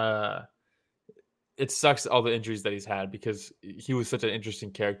 It sucks all the injuries that he's had, because he was such an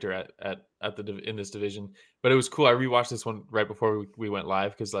interesting character in this division. But it was cool. I rewatched this one right before we went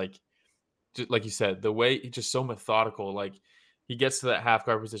live, because like you said, the way he's just so methodical. Like, he gets to that half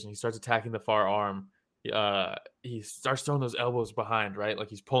guard position, he starts attacking the far arm. He starts throwing those elbows behind, right? Like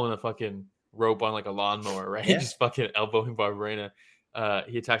he's pulling a fucking rope on like a lawnmower, right? Yeah. Just fucking elbowing Barberena.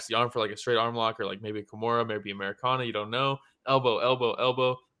 He attacks the arm for like a straight arm lock, or like maybe a Kimura, maybe Americana. You don't know. Elbow, elbow,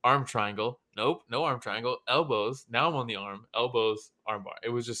 elbow. Arm triangle. Nope, no arm triangle. Elbows. Now I'm on the arm. Elbows, armbar. It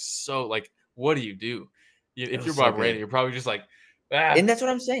was just so like, what do you do? If you're Barberena, you're probably just like, and that's what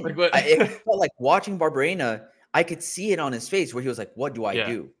I'm saying. Like, what? It felt like watching Barberena, I could see it on his face where he was like, what do I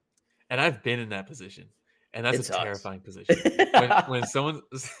do? And I've been in that position. And that's a terrifying position. when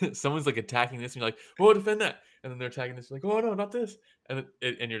someone's like attacking this, and you're like, "Oh, defend that," and then they're attacking this, you're like, "Oh no, not this," and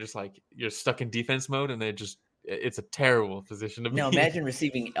you're just like, you're stuck in defense mode, and it's a terrible position to be. Now imagine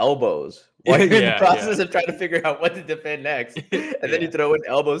receiving elbows while you're in the process of trying to figure out what to defend next, and then you throw in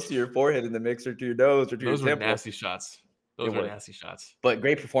elbows to your forehead in the mix, or to your nose, or to your temple. Those were nasty shots. Nasty shots. But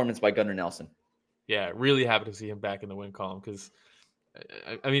great performance by Gunnar Nelson. Yeah, really happy to see him back in the win column, because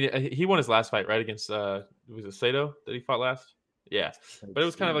I mean, he won his last fight, right, against was it Sato that he fought last? Yeah, but it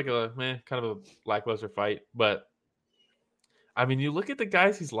was kind of like a lackluster fight. But I mean, you look at the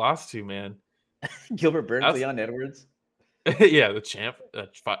guys he's lost to, man. Gilbert Burns, Leon Edwards. Yeah, the champ,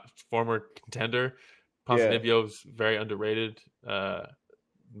 former contender. Ponzinibbio was very underrated.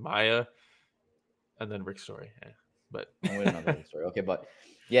 Maya, and then Rick Story. Yeah, but wait, another Rick Story. Okay, but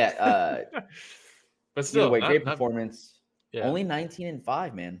yeah, but still, great performance. Yeah. Only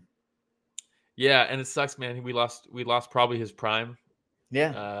 19-5, man. Yeah, and it sucks, man. We lost probably his prime.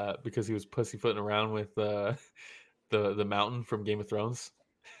 Yeah. Because he was pussyfooting around with the mountain from Game of Thrones.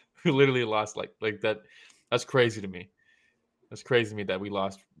 We literally lost like that. That's crazy to me. That's crazy to me that we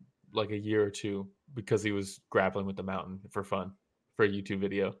lost like a year or two because he was grappling with the mountain for fun for a YouTube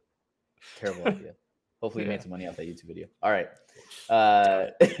video. Terrible idea. Hopefully, he made some money off that YouTube video. All right,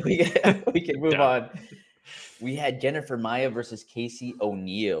 we can move on. We had Jennifer Maia versus Casey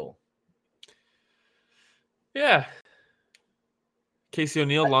O'Neill. Yeah. Casey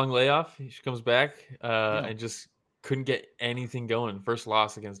O'Neill, long layoff. She comes back and just couldn't get anything going. First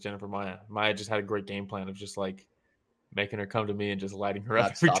loss against Jennifer Maia. Maia just had a great game plan of just like making her come to me and just lighting her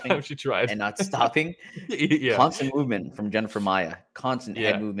up every time she tried. And not stopping. Constant movement from Jennifer Maia. Constant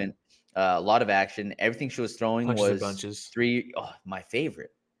head movement. A lot of action. Everything she was throwing was three. Oh, my favorite.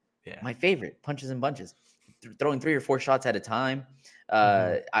 Yeah. My favorite. Punches and bunches. Throwing 3 or 4 shots at a time.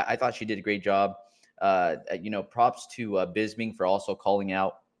 I thought she did a great job. Props to Bisping for also calling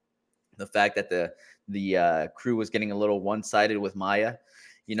out the fact that the crew was getting a little one-sided with Maia.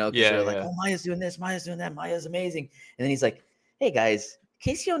 Because they're like, oh, Maia's doing this, Maia's doing that, Maia's amazing. And then he's like, hey, guys,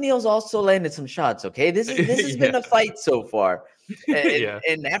 Casey O'Neill's also landed some shots, okay? This has been a fight so far.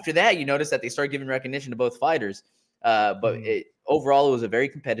 And after that, you notice that they start giving recognition to both fighters. But overall, it was a very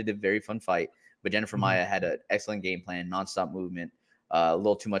competitive, very fun fight. But Jennifer Maia had an excellent game plan, nonstop movement. A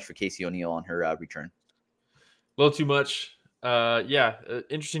little too much for Casey O'Neill on her return. A little too much.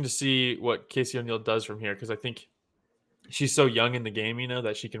 Interesting to see what Casey O'Neill does from here, because I think she's so young in the game,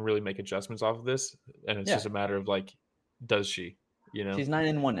 that she can really make adjustments off of this. And it's just a matter of like, does she? She's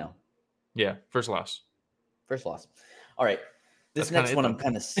 9-1 now. Yeah, first loss. All right, this next one I'm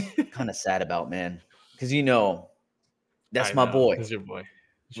kind of sad about, man, because that's my boy. That's your boy.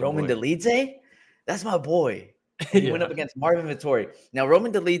 Roman Dolidze. That's my boy. He went up against Marvin Vettori. Now,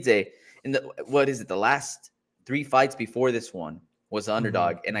 Roman Dolidze, in the last 3 fights before this one, was the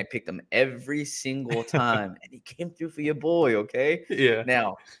underdog, and I picked him every single time, and he came through for your boy, okay? Yeah.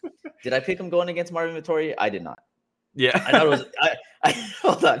 Now, did I pick him going against Marvin Vettori? I did not. Yeah. I thought it was –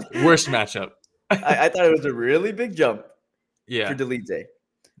 hold on. Worst matchup. I thought it was a really big jump for Yeah. Delize.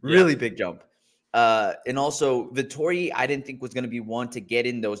 Really big jump. And also, Vittori, I didn't think was going to be one to get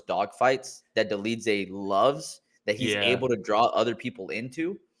in those dogfights that Delize loves, that he's able to draw other people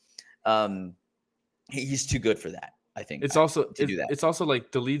into. He's too good for that, I think. It's also to do that. It's also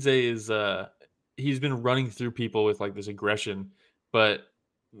like Delize is he's been running through people with like this aggression, but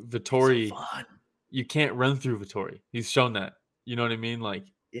Vittori, so fun. You can't run through Vittori. He's shown that. You know what I mean? Like,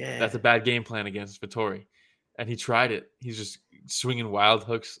 that's a Yeah. bad game plan against Vittori. And he tried it. He's just swinging wild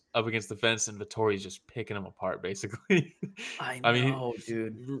hooks up against the fence, and Vittori's just picking him apart, basically. I mean, know,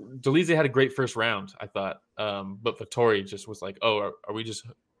 dude. Delize had a great first round, I thought. But Vittori just was like, "Oh, we're just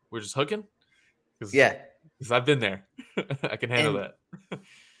hooking?" Yeah. Because I've been there. I can handle that.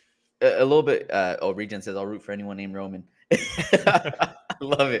 A little bit. Regen says, I'll root for anyone named Roman. I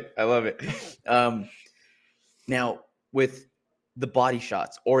love it. I love it. Now, with the body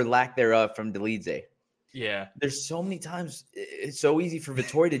shots or lack thereof from Delize, yeah, there's so many times it's so easy for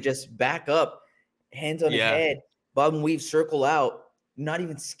Vittori to just back up, hands on his head, bottom weave, circle out, not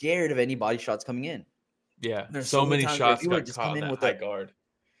even scared of any body shots coming in. Yeah, there's so many shots you got just caught come in in that with high a guard.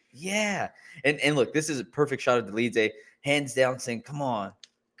 Yeah, and look, this is a perfect shot of Delize, hands down, saying, "Come on,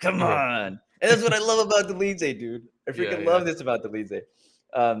 come on," and that's what I love about Delize, dude. I freaking love this about Delize.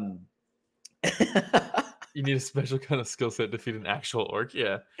 You need a special kind of skill set to defeat an actual orc.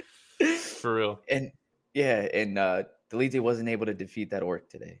 Yeah, for real. And Delize wasn't able to defeat that orc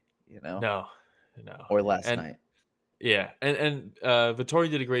today, No. or last night. Yeah, and Vittori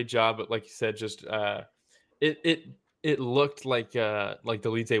did a great job, but like you said, just it looked like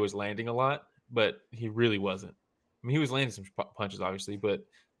Delize was landing a lot, but he really wasn't. I mean, he was landing some punches, obviously, but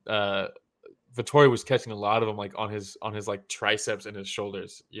Vittori was catching a lot of them, like on his like triceps and his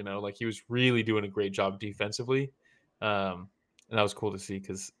shoulders. Like he was really doing a great job defensively, and that was cool to see.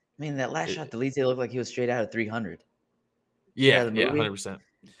 Because I mean, that last shot, Delize looked like he was straight out of 300. Yeah, 100%.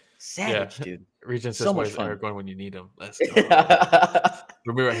 Savage, dude. Regent says, So much "Where's fun. Aragorn when you need him?" Let's go.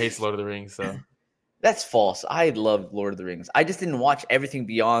 Ramiro hates Lord of the Rings, so that's false. I loved Lord of the Rings. I just didn't watch everything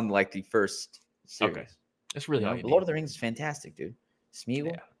beyond like the first series. Okay, that's really all you need. Lord of the Rings is fantastic, dude.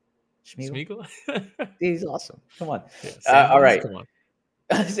 Smeagol. Yeah. Smeagol? He's awesome. Come on. Yeah, all right. Come on.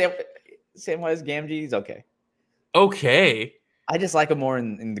 Samwise Gamgee, he's okay. Okay. I just like him more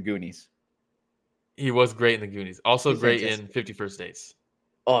in the Goonies. He was great in the Goonies. Also great in 50 First Dates.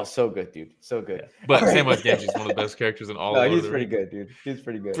 Oh, so good, dude. So good. Yeah. But Samwise Gamgee is one of the best characters in all of He's pretty good, dude. He's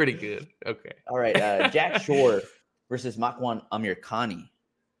pretty good. Pretty good. Okay. All right. Jack Shore versus Makwan Amirkhani.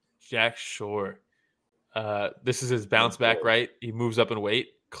 Jack Shore. This is his bounce back, right? He moves up in weight.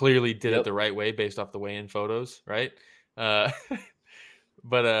 Clearly did it the right way based off the weigh-in photos, right? But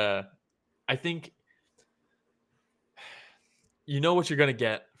I think you know what you're going to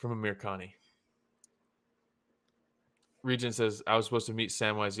get from Amirkhani. Regent says, I was supposed to meet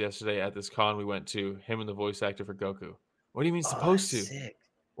Samwise yesterday at this con we went to, him and the voice actor for Goku. What do you mean supposed to? Sick.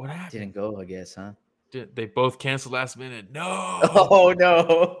 What happened? Didn't go, I guess, huh? They both canceled last minute. No. Oh,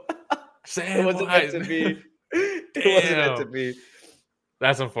 no. Samwise. It wasn't meant to be. It wasn't meant to be.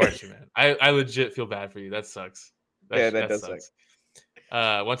 That's unfortunate, man. I legit feel bad for you. That sucks. That does suck.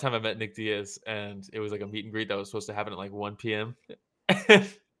 One time I met Nick Diaz, and it was like a meet and greet that was supposed to happen at like 1 p.m.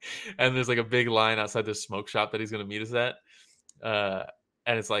 And there's like a big line outside this smoke shop that he's going to meet us at.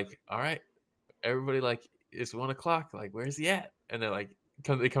 And it's like, all right, everybody, like, it's 1 o'clock. Like, where's he at? And they're like,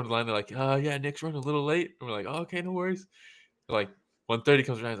 they come to the line. They're like, yeah, Nick's running a little late. And we're like, oh, okay, no worries. They're like 1:30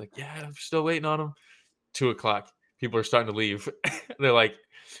 comes around. He's like, yeah, I'm still waiting on him. 2 o'clock. People are starting to leave. They're like,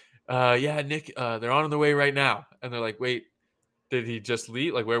 yeah, Nick, they're on their way right now. And they're like, wait, did he just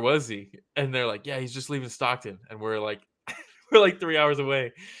leave? Like, where was he? And they're like, yeah, he's just leaving Stockton. And we're like, 3 hours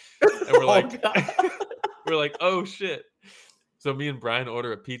away. And we're like, we're like, oh shit. So me and Brian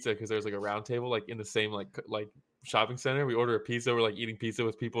order a pizza because there's like a round table, like in the same like shopping center. We order a pizza. We're like eating pizza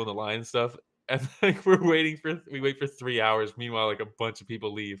with people in the line and stuff. And like we wait for 3 hours. Meanwhile, like a bunch of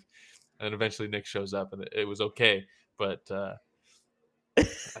people leave. And then eventually Nick shows up and it was okay. But so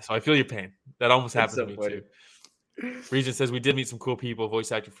I feel your pain. That almost happened to me too. Regent says we did meet some cool people.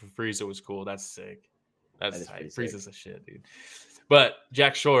 Voice actor for Frieza was cool. That's sick. That's tight. Frieza's a shit, dude. But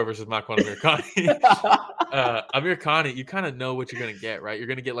Jack Shore versus Makwan Amirkhani. Amirkhani, you kind of know what you're going to get, right? You're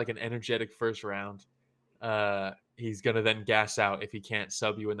going to get like an energetic first round. He's going to then gas out if he can't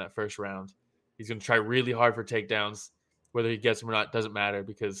sub you in that first round. He's going to try really hard for takedowns. Whether he gets them or not doesn't matter,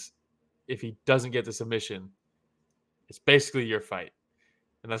 because if he doesn't get the submission, it's basically your fight.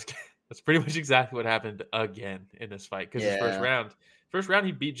 And that's pretty much exactly what happened again in this fight. Because his first round,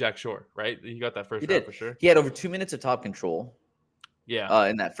 he beat Jack Shore, right? He got that first round for sure. He had over 2 minutes of top control. Yeah.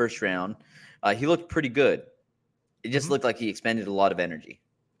 In that first round. He looked pretty good. It just Mhm. looked like he expended a lot of energy,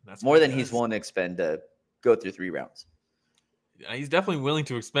 That's more what he than he's does. willing to expend to go through 3 rounds. He's definitely willing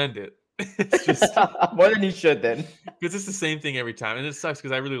to expend it. It's just More than he should then. because it's the same thing every time, and it sucks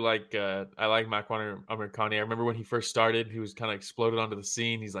because I really like Makwan Amirkhani. I remember when he first started, he was kind of exploded onto the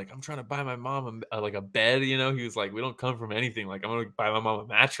scene. He's like, "I'm trying to buy my mom like a bed," you know. He was like, "We don't come from anything. Like, I'm gonna buy my mom a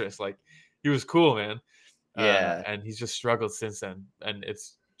mattress." Like, he was cool, man. Yeah. And he's just struggled since then. And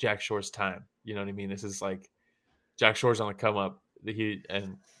it's Jack Shore's time. You know what I mean? This is like Jack Shore's on the come up. He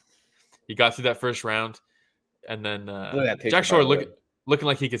got through that first round, and then Look at that picture, Jack by Shore the way. looking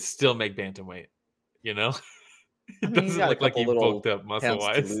like he could still make bantamweight. You know, I it mean, he's doesn't got a look like couple he bulked little up muscle pounds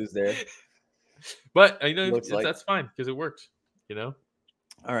to wise, lose there. but Looks like. that's fine because it worked. You know,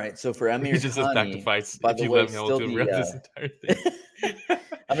 All right, so for Amir he's just back to Khani, fights. by If the you way, let me, I will still do the this entire thing.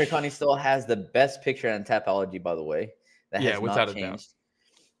 Amir Khani still has the best picture on Tapology, by the way. That Yeah, has without not a doubt. changed.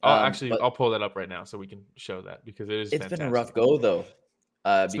 But I'll pull that up right now so we can show that because it is it's been a fantastic. rough go though.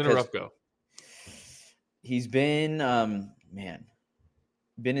 It's been a rough go. He's been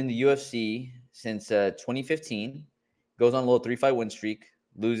been in the UFC since 2015. Goes on a little 3-fight win streak.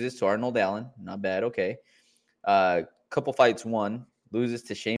 Loses to Arnold Allen. Not bad. Okay. Couple fights won. Loses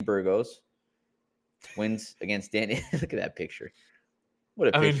to Shane Burgos. Wins against Danny. Look at that picture. What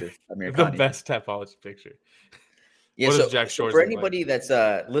a I mean, picture. Amir the Khani. best Tapology picture. Yeah, What so, does Jack so Shores for look anybody like?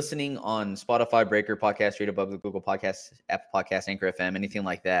 that's listening on Spotify, Breaker Podcast, Straight Above the Google Podcast, Apple Podcast, Anchor FM, anything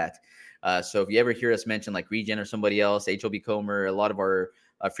like that. So if you ever hear us mention like Regen or somebody else, HOB Comer, a lot of our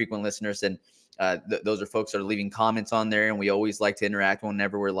frequent listeners, and those are folks that are leaving comments on there, and we always like to interact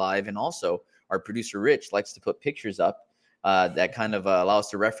whenever we're live. And also, our producer Rich likes to put pictures up that kind of allow us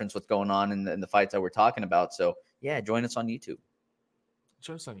to reference what's going on in the fights that we're talking about. So yeah, join us on YouTube.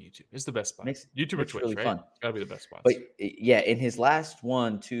 Show us on YouTube. It's the best spot. Makes YouTube or makes it Twitch, really right? fun. Gotta be the best spots. But yeah, in his last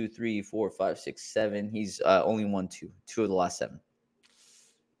 1, 2, 3, 4, 5, 6, 7, he's only won two of the last 7.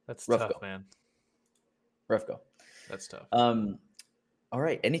 That's Rough tough, go. man. Rough go. That's tough. All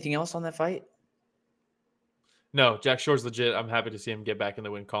right. Anything else on that fight? No, Jack Shore's legit. I'm happy to see him get back in the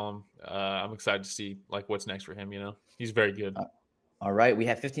win column. I'm excited to see like what's next for him. You know, he's very good. All right. We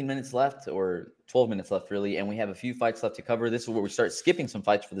have 15 minutes left, or 12 minutes left, really, and we have a few fights left to cover. This is where we start skipping some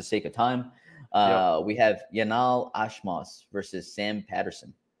fights for the sake of time. We have Yanal Ashmas versus Sam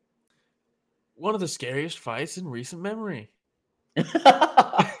Patterson. One of the scariest fights in recent memory.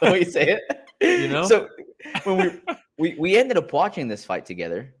 The way you say it, You know. So when we ended up watching this fight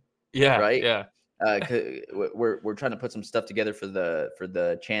together. Yeah. Right. Yeah. We're trying to put some stuff together for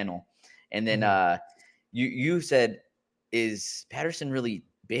the channel, and then you said, is Patterson really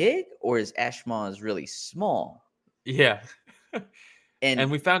big or is Ashmas really small? Yeah.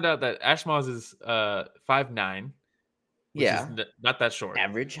 And we found out that Ashmas is 5'9", which is not that short.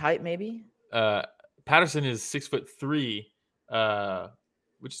 Average height, maybe. Patterson is 6'3",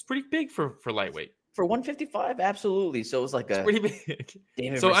 which is pretty big for lightweight. For 155, absolutely. So it was like it's pretty big.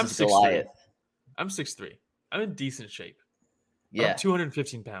 David so versus I'm 6'3". Goliath. I'm 6'3". I'm in decent shape. Yeah. I'm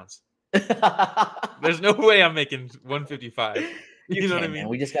 215 pounds. There's no way I'm making 155. You know what I mean? Man.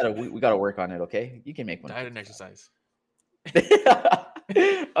 We just gotta work on it. Okay, you can make one. Diet and exercise.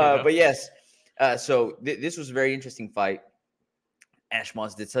 But yes, so this was a very interesting fight.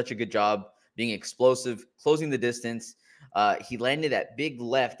 Ashmas did such a good job being explosive, closing the distance. He landed that big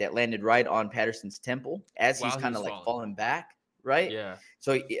left that landed right on Patterson's temple as he's kind of like falling back, right? Yeah.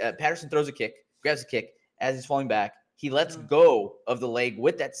 So Patterson throws a kick, grabs a kick as he's falling back. He lets go of the leg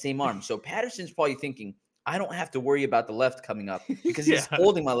with that same arm. So Patterson's probably thinking, I don't have to worry about the left coming up because he's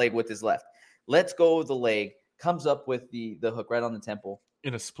holding my leg with his left. Lets go of the leg, comes up with the hook right on the temple.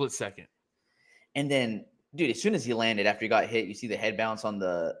 In a split second. And then, dude, as soon as he landed, after he got hit, you see the head bounce on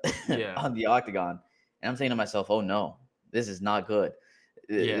the on the octagon. And I'm saying to myself, oh, no, this is not good.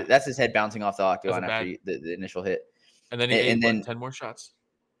 Yeah. That's his head bouncing off the octagon after the initial hit. And then he ate 10 more shots.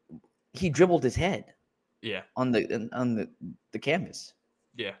 He dribbled his head. Yeah. On the canvas.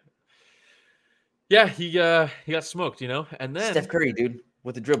 Yeah. Yeah, he got smoked, you know? And then Steph Curry, dude,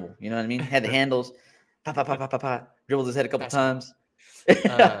 with the dribble, you know what I mean? Had the handles, dribbled his head a couple times.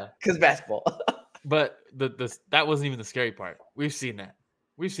 Cuz basketball. But that wasn't even the scary part. We've seen that.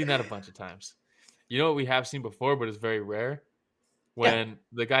 We've seen that a bunch of times. You know what we have seen before, but it's very rare? When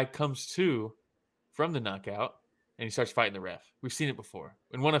the guy comes to from the knockout and he starts fighting the ref. We've seen it before.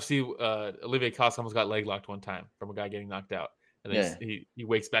 In ONE FC, Olivier Costa almost got leg locked one time from a guy getting knocked out. And then he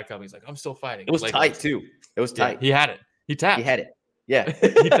wakes back up and he's like, I'm still fighting. It was tight, too. It was tight. He had it. He tapped. He had it. Yeah.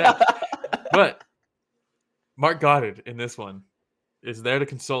 He tapped. But Mark Goddard in this one is there to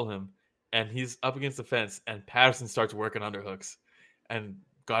console him. And he's up against the fence. And Patterson starts working underhooks. And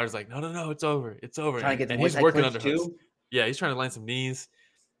Goddard's like, no, it's over. It's over. Trying to get the And Muay he's Thai working clinch underhooks. too. Yeah, he's trying to land some knees.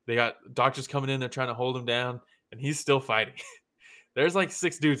 They got doctors coming in. They're trying to hold him down, and he's still fighting. There's like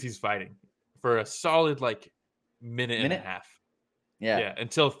 6 dudes he's fighting for a solid like minute and a half. Yeah,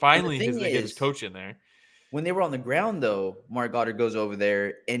 until finally they get his coach in there. When they were on the ground, though, Mark Goddard goes over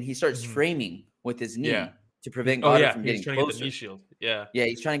there and he starts framing with his knee to prevent Goddard from getting trying closer. To get the knee shield. Yeah,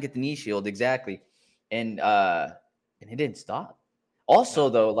 he's trying to get the knee shield exactly, and he didn't stop. Also,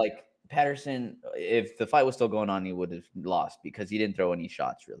 though, like Patterson, if the fight was still going on, he would have lost because he didn't throw any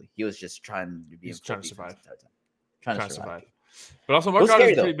shots. Really, he was just trying to be trying to survive. Trying to survive. But also, Mark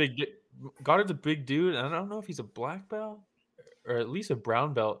Goddard's pretty big. Goddard's a big dude, and I don't know if he's a black belt or at least a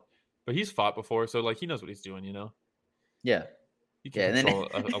brown belt, but he's fought before, so like he knows what he's doing, you know. Yeah, he can control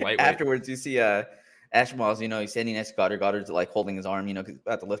a lightweight. Afterwards, you see Ashmole's, he's standing next to Goddard. Goddard's like holding his arm, because he's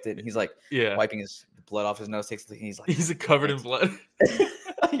about to lift it, and he's like wiping his blood off his nose. He's like, he's covered in blood.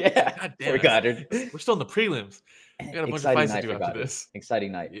 Yeah, God damn poor Goddard. We're still in the prelims. We got a bunch of fights to do after this.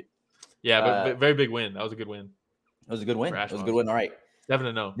 Exciting night. Yeah, but very big win. That was a good win. It was a good win. All right.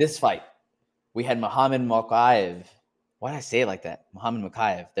 7-0. This fight, we had Muhammad Mokaev. Why did I say it like that? Muhammad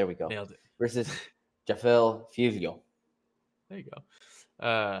Mokaev. There we go. Nailed it. Versus Jafel Filho. There you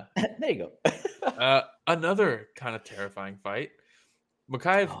go. There you go. Another kind of terrifying fight.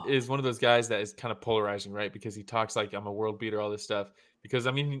 Mokaev is one of those guys that is kind of polarizing, right? Because he talks like I'm a world beater, all this stuff. Because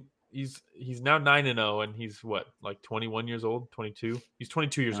I mean, he's now 9-0, and he's what, like 21 years old, 22. He's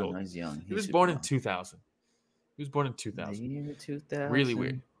 22 years old. He's young. He was born in 2000. He was born in 2000. The year 2000. Really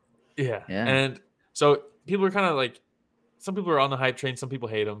weird. Yeah. And so people are kind of like, some people are on the hype train. Some people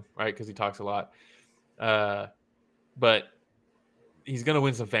hate him, right? Because he talks a lot. But he's going to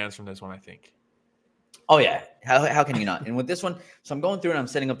win some fans from this one, I think. Oh, yeah. How can you not? And with this one, so I'm going through and I'm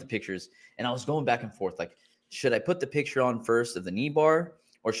setting up the pictures. And I was going back and forth. Like, should I put the picture on first of the knee bar?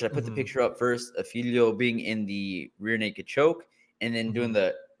 Or should I put the picture up first of Filho being in the rear naked choke? And then doing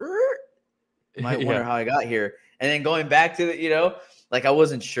the... Might wonder how I got here. And then going back to the, like I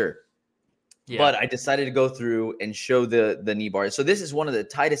wasn't sure. Yeah. But I decided to go through and show the knee bars. So this is one of the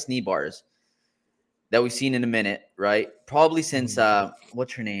tightest knee bars that we've seen in a minute, right? Probably since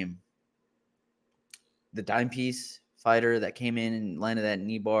what's her name? The dime piece fighter that came in and landed that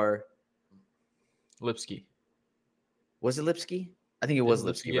knee bar. Lipsky. Was it Lipsky? I think it was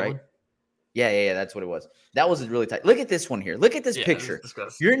Lipsky, right? Yeah, that's what it was. That was really tight. Look at this one here. Look at this picture.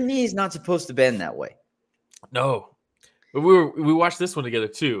 Your knee is not supposed to bend that way. No. But we watched this one together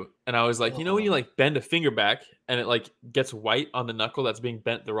too. And I was like, when you like bend a finger back and it like gets white on the knuckle that's being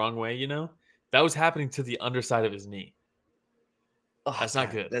bent the wrong way, that was happening to the underside of his knee. Oh, that's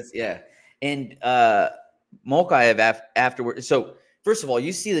not good. And Mokaev afterward. So first of all,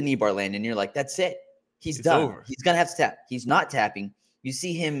 you see the knee bar land and you're like, that's it. He's done. Over. He's going to have to tap. He's not tapping. You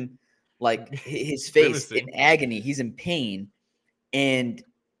see him like his face in agony. He's in pain. And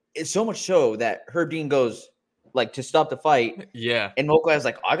it's so much so that Herb Dean goes like to stop the fight. Yeah. And Mokaev's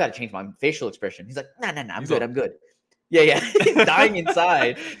like, I got to change my facial expression. He's like, nah, I'm good. Yeah. He's dying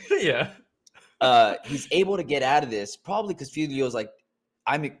inside. Yeah. He's able to get out of this probably because Filio's like,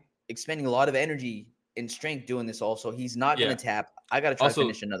 I'm expending a lot of energy and strength doing this also. He's not going to tap. I got to try to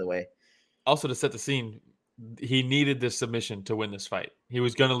finish another way. Also, to set the scene, he needed this submission to win this fight. He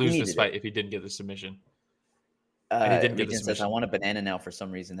was going to lose this fight if he didn't get the submission. And he didn't get the submission. I want a banana now for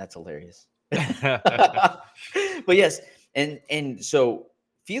some reason. That's hilarious. But yes, and so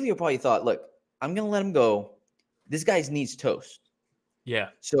Filio probably thought, look, I'm going to let him go. This guy needs toast. Yeah.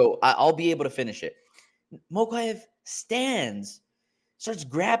 So I'll be able to finish it. Mokaev stands, starts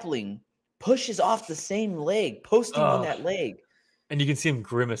grappling, pushes off the same leg, posting on that leg. And you can see him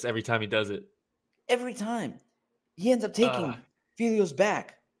grimace every time he does it. Every time. He ends up taking Filio's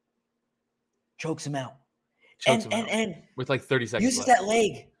back. Chokes him out. And with like 30 seconds uses that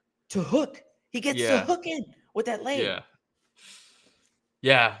leg to hook. He gets to hook in with that leg.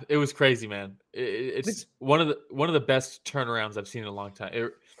 Yeah, it was crazy, man. It's one of the best turnarounds I've seen in a long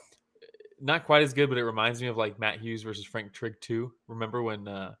time. Not quite as good, but it reminds me of like Matt Hughes versus Frank Trigg 2. Remember when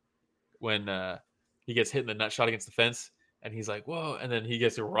he gets hit in the nut shot against the fence? And he's like, whoa. And then he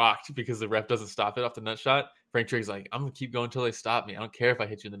gets rocked because the ref doesn't stop it off the nut shot. Frank Trigg's like, I'm going to keep going until they stop me. I don't care if I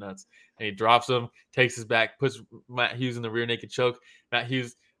hit you in the nuts. And he drops him, takes his back, puts Matt Hughes in the rear naked choke. Matt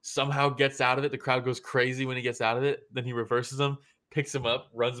Hughes somehow gets out of it. The crowd goes crazy when he gets out of it. Then he reverses him, picks him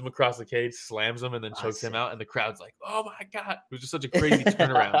up, runs him across the cage, slams him, and then chokes him out. And the crowd's like, oh, my God. It was just such a crazy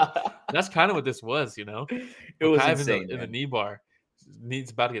turnaround. And that's kind of what this was, It was insane, in the knee bar.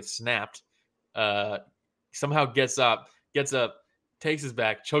 Knee's about to get snapped. Somehow gets up, takes his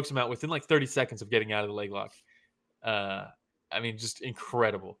back, chokes him out within like 30 seconds of getting out of the leg lock. I mean, just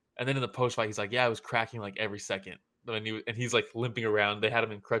incredible. And then in the post fight, he's like, "Yeah, I was cracking like every second." And he's like limping around. They had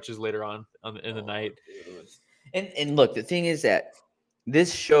him in crutches later on in the night. Dude. And look, the thing is that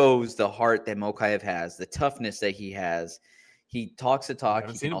this shows the heart that Mokaev has, the toughness that he has. He talks the talk.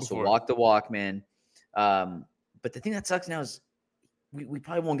 He can also walk the walk, man. But the thing that sucks now is we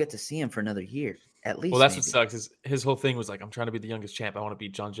probably won't get to see him for another year, at least. Well, that's maybe. what sucks. Is his whole thing was like, I'm trying to be the youngest champ. I want to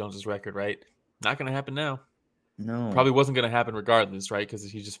beat John Jones's record, right? Not going to happen now. No, probably wasn't going to happen regardless, right? Because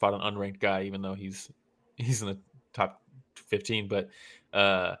he just fought an unranked guy, even though he's in the top 15. But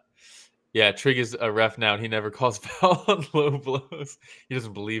yeah, Trig is a ref now, and he never calls foul on low blows. He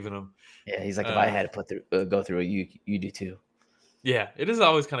doesn't believe in him. Yeah, he's like, if I had to go through it, you do too. Yeah, it is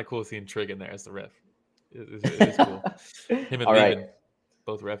always kind of cool seeing Trig in there as the ref. It is cool. Him and All Lehman, right.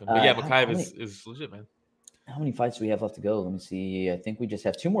 Both reffing. But yeah, Mokaev is legit, man. How many fights do we have left to go? Let me see. I think we just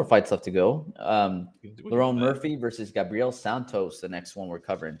have 2 more fights left to go. Lerone Murphy versus Gabriel Santos, the next one we're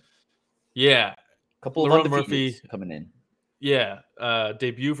covering. Yeah. A couple of Murphy coming in. Yeah.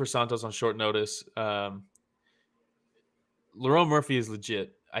 Debut for Santos on short notice. Lerone Murphy is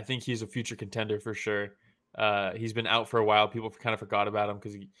legit. I think he's a future contender for sure. He's been out for a while. People kind of forgot about him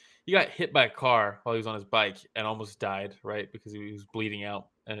because he got hit by a car while he was on his bike and almost died, right? Because he was bleeding out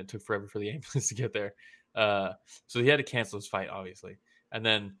and it took forever for the ambulance to get there. So he had to cancel his fight, obviously. And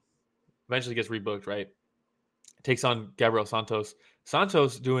then eventually gets rebooked, right? Takes on Gabriel Santos.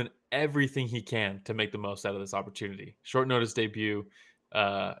 Santos doing everything he can to make the most out of this opportunity. Short notice debut.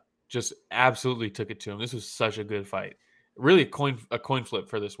 Just absolutely took it to him. This was such a good fight. Really a coin flip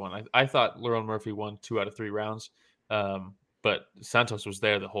for this one. I thought Lerone Murphy won 2 out of 3 rounds, but Santos was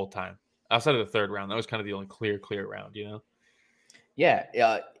there the whole time. Outside of the 3rd round, that was kind of the only clear round, you know?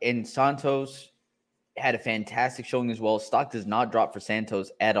 Yeah, and Santos had a fantastic showing as well. Stock does not drop for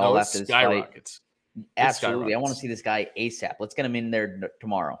Santos at all after this fight. Absolutely. I want to see this guy ASAP. Let's get him in there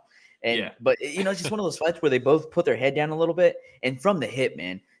tomorrow. But, it's just one of those fights where they both put their head down a little bit, and from the hip,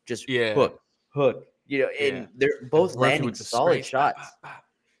 man, just hook. And they're both landing solid shots.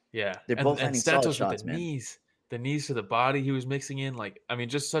 Yeah. They're both landing solid shots, with the man. The knees to the body he was mixing in.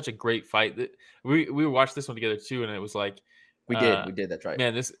 Just such a great fight. We watched this one together too, and it was like we did. That's right.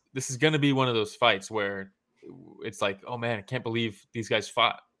 Man, this is going to be one of those fights where it's like, oh man, I can't believe these guys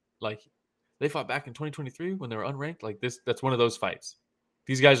fought. Like they fought back in 2023 when they were unranked. Like that's one of those fights.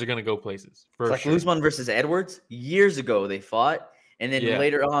 These guys are going to go places. It's like Usman versus Edwards. Years ago they fought. And then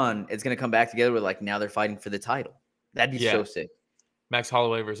later on, it's going to come back together with now they're fighting for the title. That'd be so sick. Max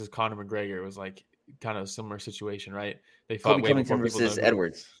Holloway versus Conor McGregor was like kind of a similar situation, right? They fought Kobe Covington versus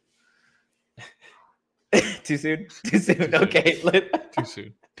Edwards. Too soon? Too soon. Okay. Too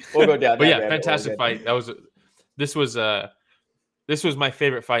soon. We'll go down. But yeah, fantastic fight. This was my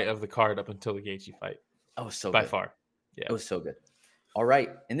favorite fight of the card up until the Gaethje fight. Oh, so by good. far. Yeah. It was so good. All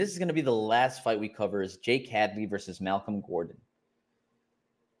right. And this is going to be the last fight we cover is Jake Hadley versus Malcolm Gordon.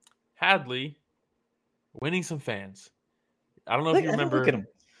 Hadley winning some fans. I don't know if you remember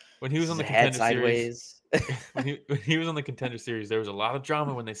when he was on the Contender Series. when he was on the Contender Series, there was a lot of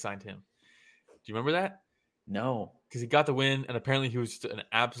drama when they signed him. Do you remember that? No. Because he got the win, and apparently he was just an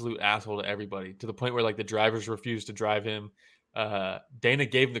absolute asshole to everybody, to the point where the drivers refused to drive him. Dana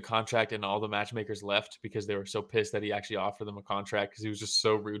gave him the contract, and all the matchmakers left because they were so pissed that he actually offered them a contract because he was just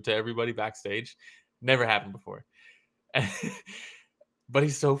so rude to everybody backstage. Never happened before. But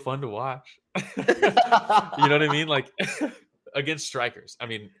he's so fun to watch. You know what I mean? Against strikers. I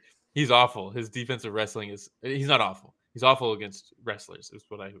mean, he's awful. His defensive wrestling he's not awful. He's awful against wrestlers is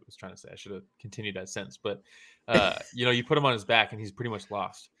what I was trying to say. I should have continued that sentence. But, you put him on his back and he's pretty much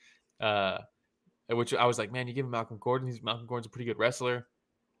lost. Which I was like, man, you give him Malcolm Gordon. Malcolm Gordon's a pretty good wrestler.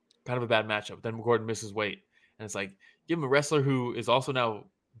 Kind of a bad matchup. Then Gordon misses weight. And it's like, give him a wrestler who is also now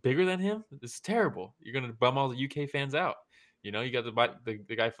bigger than him. This is terrible. You're going to bum all the UK fans out. You got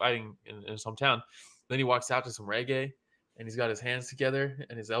the guy fighting in his hometown. Then he walks out to some reggae, and he's got his hands together,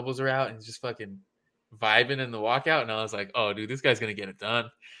 and his elbows are out, and he's just fucking vibing in the walkout. And I was like, oh, dude, this guy's going to get it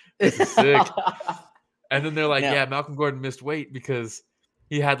done. This is sick. And then they're like, yeah, Malcolm Gordon missed weight because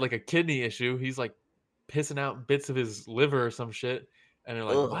he had a kidney issue. He's pissing out bits of his liver or some shit. And they're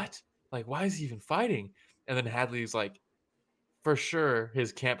like, what? Why is he even fighting? And then Hadley's like, for sure,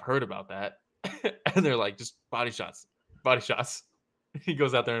 his camp heard about that. And they're like, just body shots. He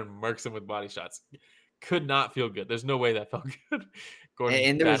goes out there and murks him with body shots. Could not feel good. There's no way that felt good. Gordon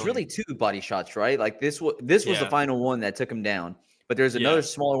and there was really 2 body shots, right? This was the final one that took him down. But there's another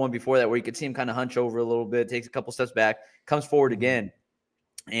smaller one before that where you could see him kind of hunch over a little bit, takes a couple steps back, comes forward again.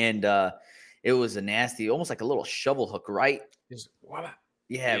 And it was a nasty, almost like a little shovel hook, right? Just,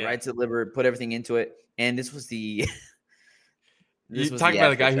 right to the liver, put everything into it. And this was the This You was talking the about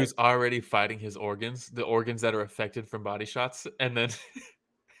a after guy effect. who's already fighting his organs, the organs that are affected from body shots, and then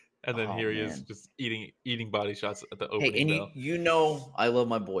Oh, here he is man. just eating body shots at the Hey, opening and bell. you know I love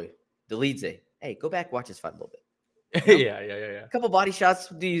my boy, the lead. Hey, go back, watch this fight a little bit. Yeah. A couple body shots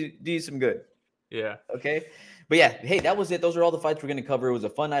do you some good. Yeah. Okay. But yeah, hey, that was it. Those are all the fights we're going to cover. It was a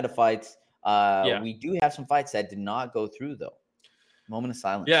fun night of fights. Yeah. We do have some fights that did not go through, though. Moment of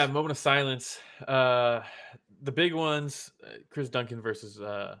silence. Yeah, moment of silence. The big ones: Chris Duncan versus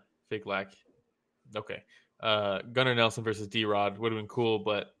Fake Lack. Okay. Gunnar Nelson versus D-Rod would have been cool,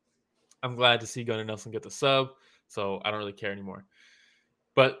 but I'm glad to see Gunnar Nelson get the sub, so I don't really care anymore.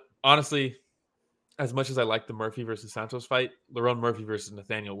 But honestly, as much as I like the Murphy versus Santos fight, Lerone Murphy versus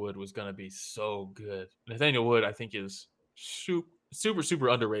Nathaniel Wood was going to be so good. Nathaniel Wood, I think, is super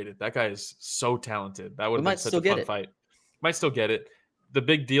underrated. That guy is so talented. That would We have been might such still a get fun it. fight. Might still get it. The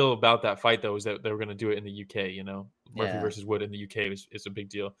big deal about that fight, though, is that they were going to do it in the UK. Murphy Yeah. versus Wood in the UK is a big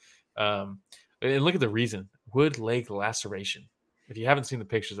deal. And look at the reason: Wood leg laceration. If you haven't seen the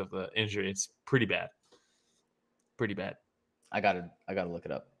pictures of the injury, it's pretty bad. Pretty bad. I gotta look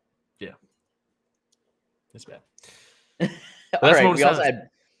it up. Yeah, it's bad. All right. We also silence.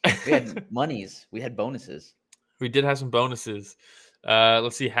 had monies. We had bonuses. We did have some bonuses.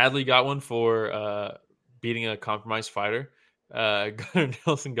 Let's see. Hadley got one for beating a compromised fighter. Gunnar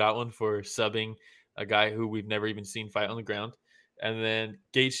Nelson got one for subbing a guy who we've never even seen fight on the ground. And then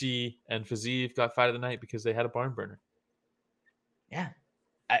Gaethje and Fiziev got fight of the night because they had a barn burner. Yeah.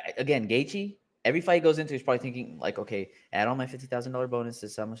 Again, Gaethje, every fight he goes into, he's probably thinking, like, okay, add on my $50,000 bonus.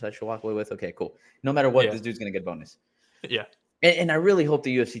 This is how much I should walk away with. Okay, cool. No matter what, this dude's going to get a bonus. Yeah. And I really hope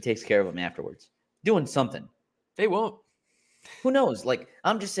the UFC takes care of him afterwards. Doing something. They won't. Who knows? Like,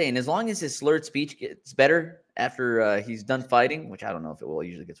 I'm just saying, as long as his slurred speech gets better after he's done fighting, which I don't know if it will, it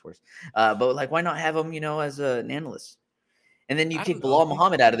usually gets worse. But, like, why not have him, as an analyst? And then you kick Bilal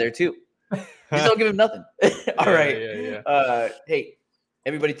Muhammad out of there, too. Just don't give him nothing. All right. Yeah. Hey,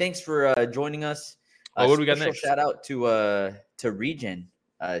 everybody, thanks for joining us. What do we got next? Shout out to Regen,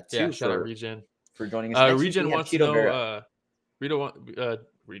 too. Shout out Regen for joining us. Regen wants to know.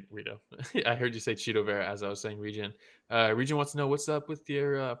 Rito. I heard you say Cheeto Vera as I was saying Regen. Regen wants to know what's up with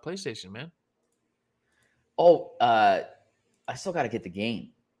your PlayStation, man. Oh, I still got to get the game.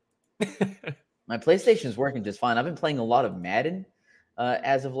 My PlayStation is working just fine. I've been playing a lot of Madden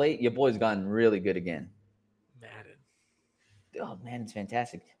as of late. Your boy's gotten really good again. Madden. Oh, man, it's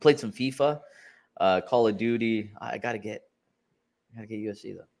fantastic. Played some FIFA, Call of Duty. I gotta get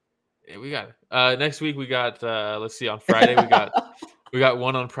UFC though. Yeah, we got it. Next week we got let's see, on Friday we got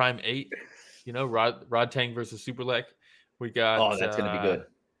one on Prime 8. Rod Tang versus Superlek. We got that's gonna be good.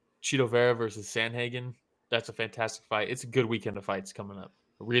 Cheeto Vera versus Sandhagen. That's a fantastic fight. It's a good weekend of fights coming up.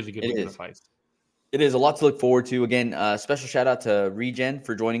 A really good weekend of fights. It is a lot to look forward to. Again, special shout out to Regen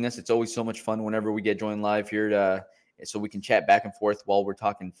for joining us. It's always so much fun whenever we get joined live here, so we can chat back and forth while we're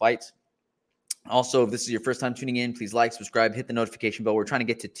talking fights. Also, if this is your first time tuning in, please like, subscribe, hit the notification bell. We're trying to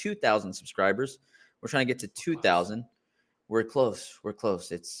get to 2,000 subscribers. We're trying to get to 2,000. We're close.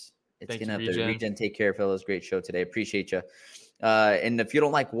 It's getting up there. Regen, take care, fellas. Great show today. Appreciate you. And if you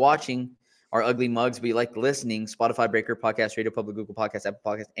don't like watching our ugly mugs, but you like listening, Spotify, Breaker, Podcast Radio, Public, Google Podcasts, Apple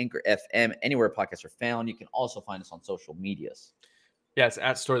Podcasts, Anchor FM, anywhere podcasts are found. You can also find us on social medias. Yeah, it's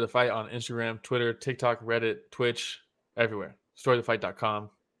at Story of the Fight on Instagram, Twitter, TikTok, Reddit, Twitch, everywhere. StoryofTheFight.com.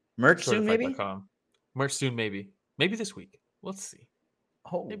 Merch soon, maybe? Merch soon, maybe. Maybe this week. Let's see.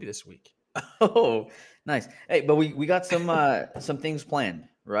 Oh, maybe this week. Oh, nice. Hey, but we got some things planned,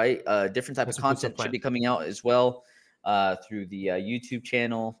 right? Different type of content should be coming out as well through the YouTube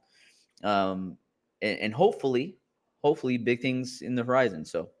channel. And hopefully big things in the horizon.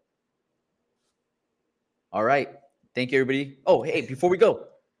 So, all right. Thank you, everybody. Oh, hey, before we go,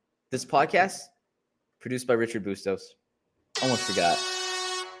 this podcast produced by Richard Bustos. Almost forgot.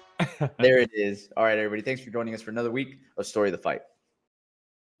 There it is. All right, everybody. Thanks for joining us for another week of Story of the Fight.